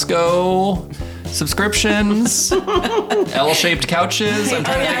Costco subscriptions, L-shaped couches. I'm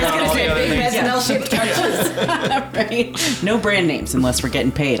trying to think about all the other things. L-shaped couches. Right. No brand names unless we're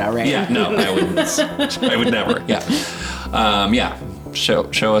getting paid already. Yeah, no, I wouldn't. I would never. Yeah. Yeah.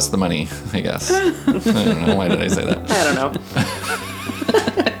 Show us the money, I guess. I don't know. Why did I say that? I don't know.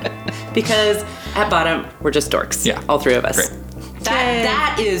 Because at bottom, we're just dorks. Yeah. All 3 of us. Great.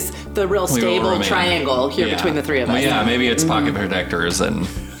 That is the real stable triangle here between the three of us. Well, yeah, maybe it's pocket protectors and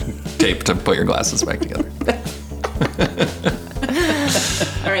tape to put your glasses back together.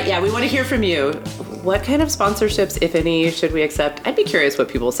 All right, yeah, we want to hear from you. What kind of sponsorships, if any, should we accept? I'd be curious what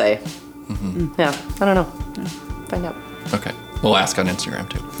people say. Yeah, I don't know. Find out. Okay. We'll ask on Instagram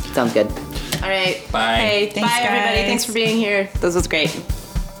too. Sounds good. All right. Bye. Hey, Thanks, bye, everybody. guys. Thanks for being here. This was great.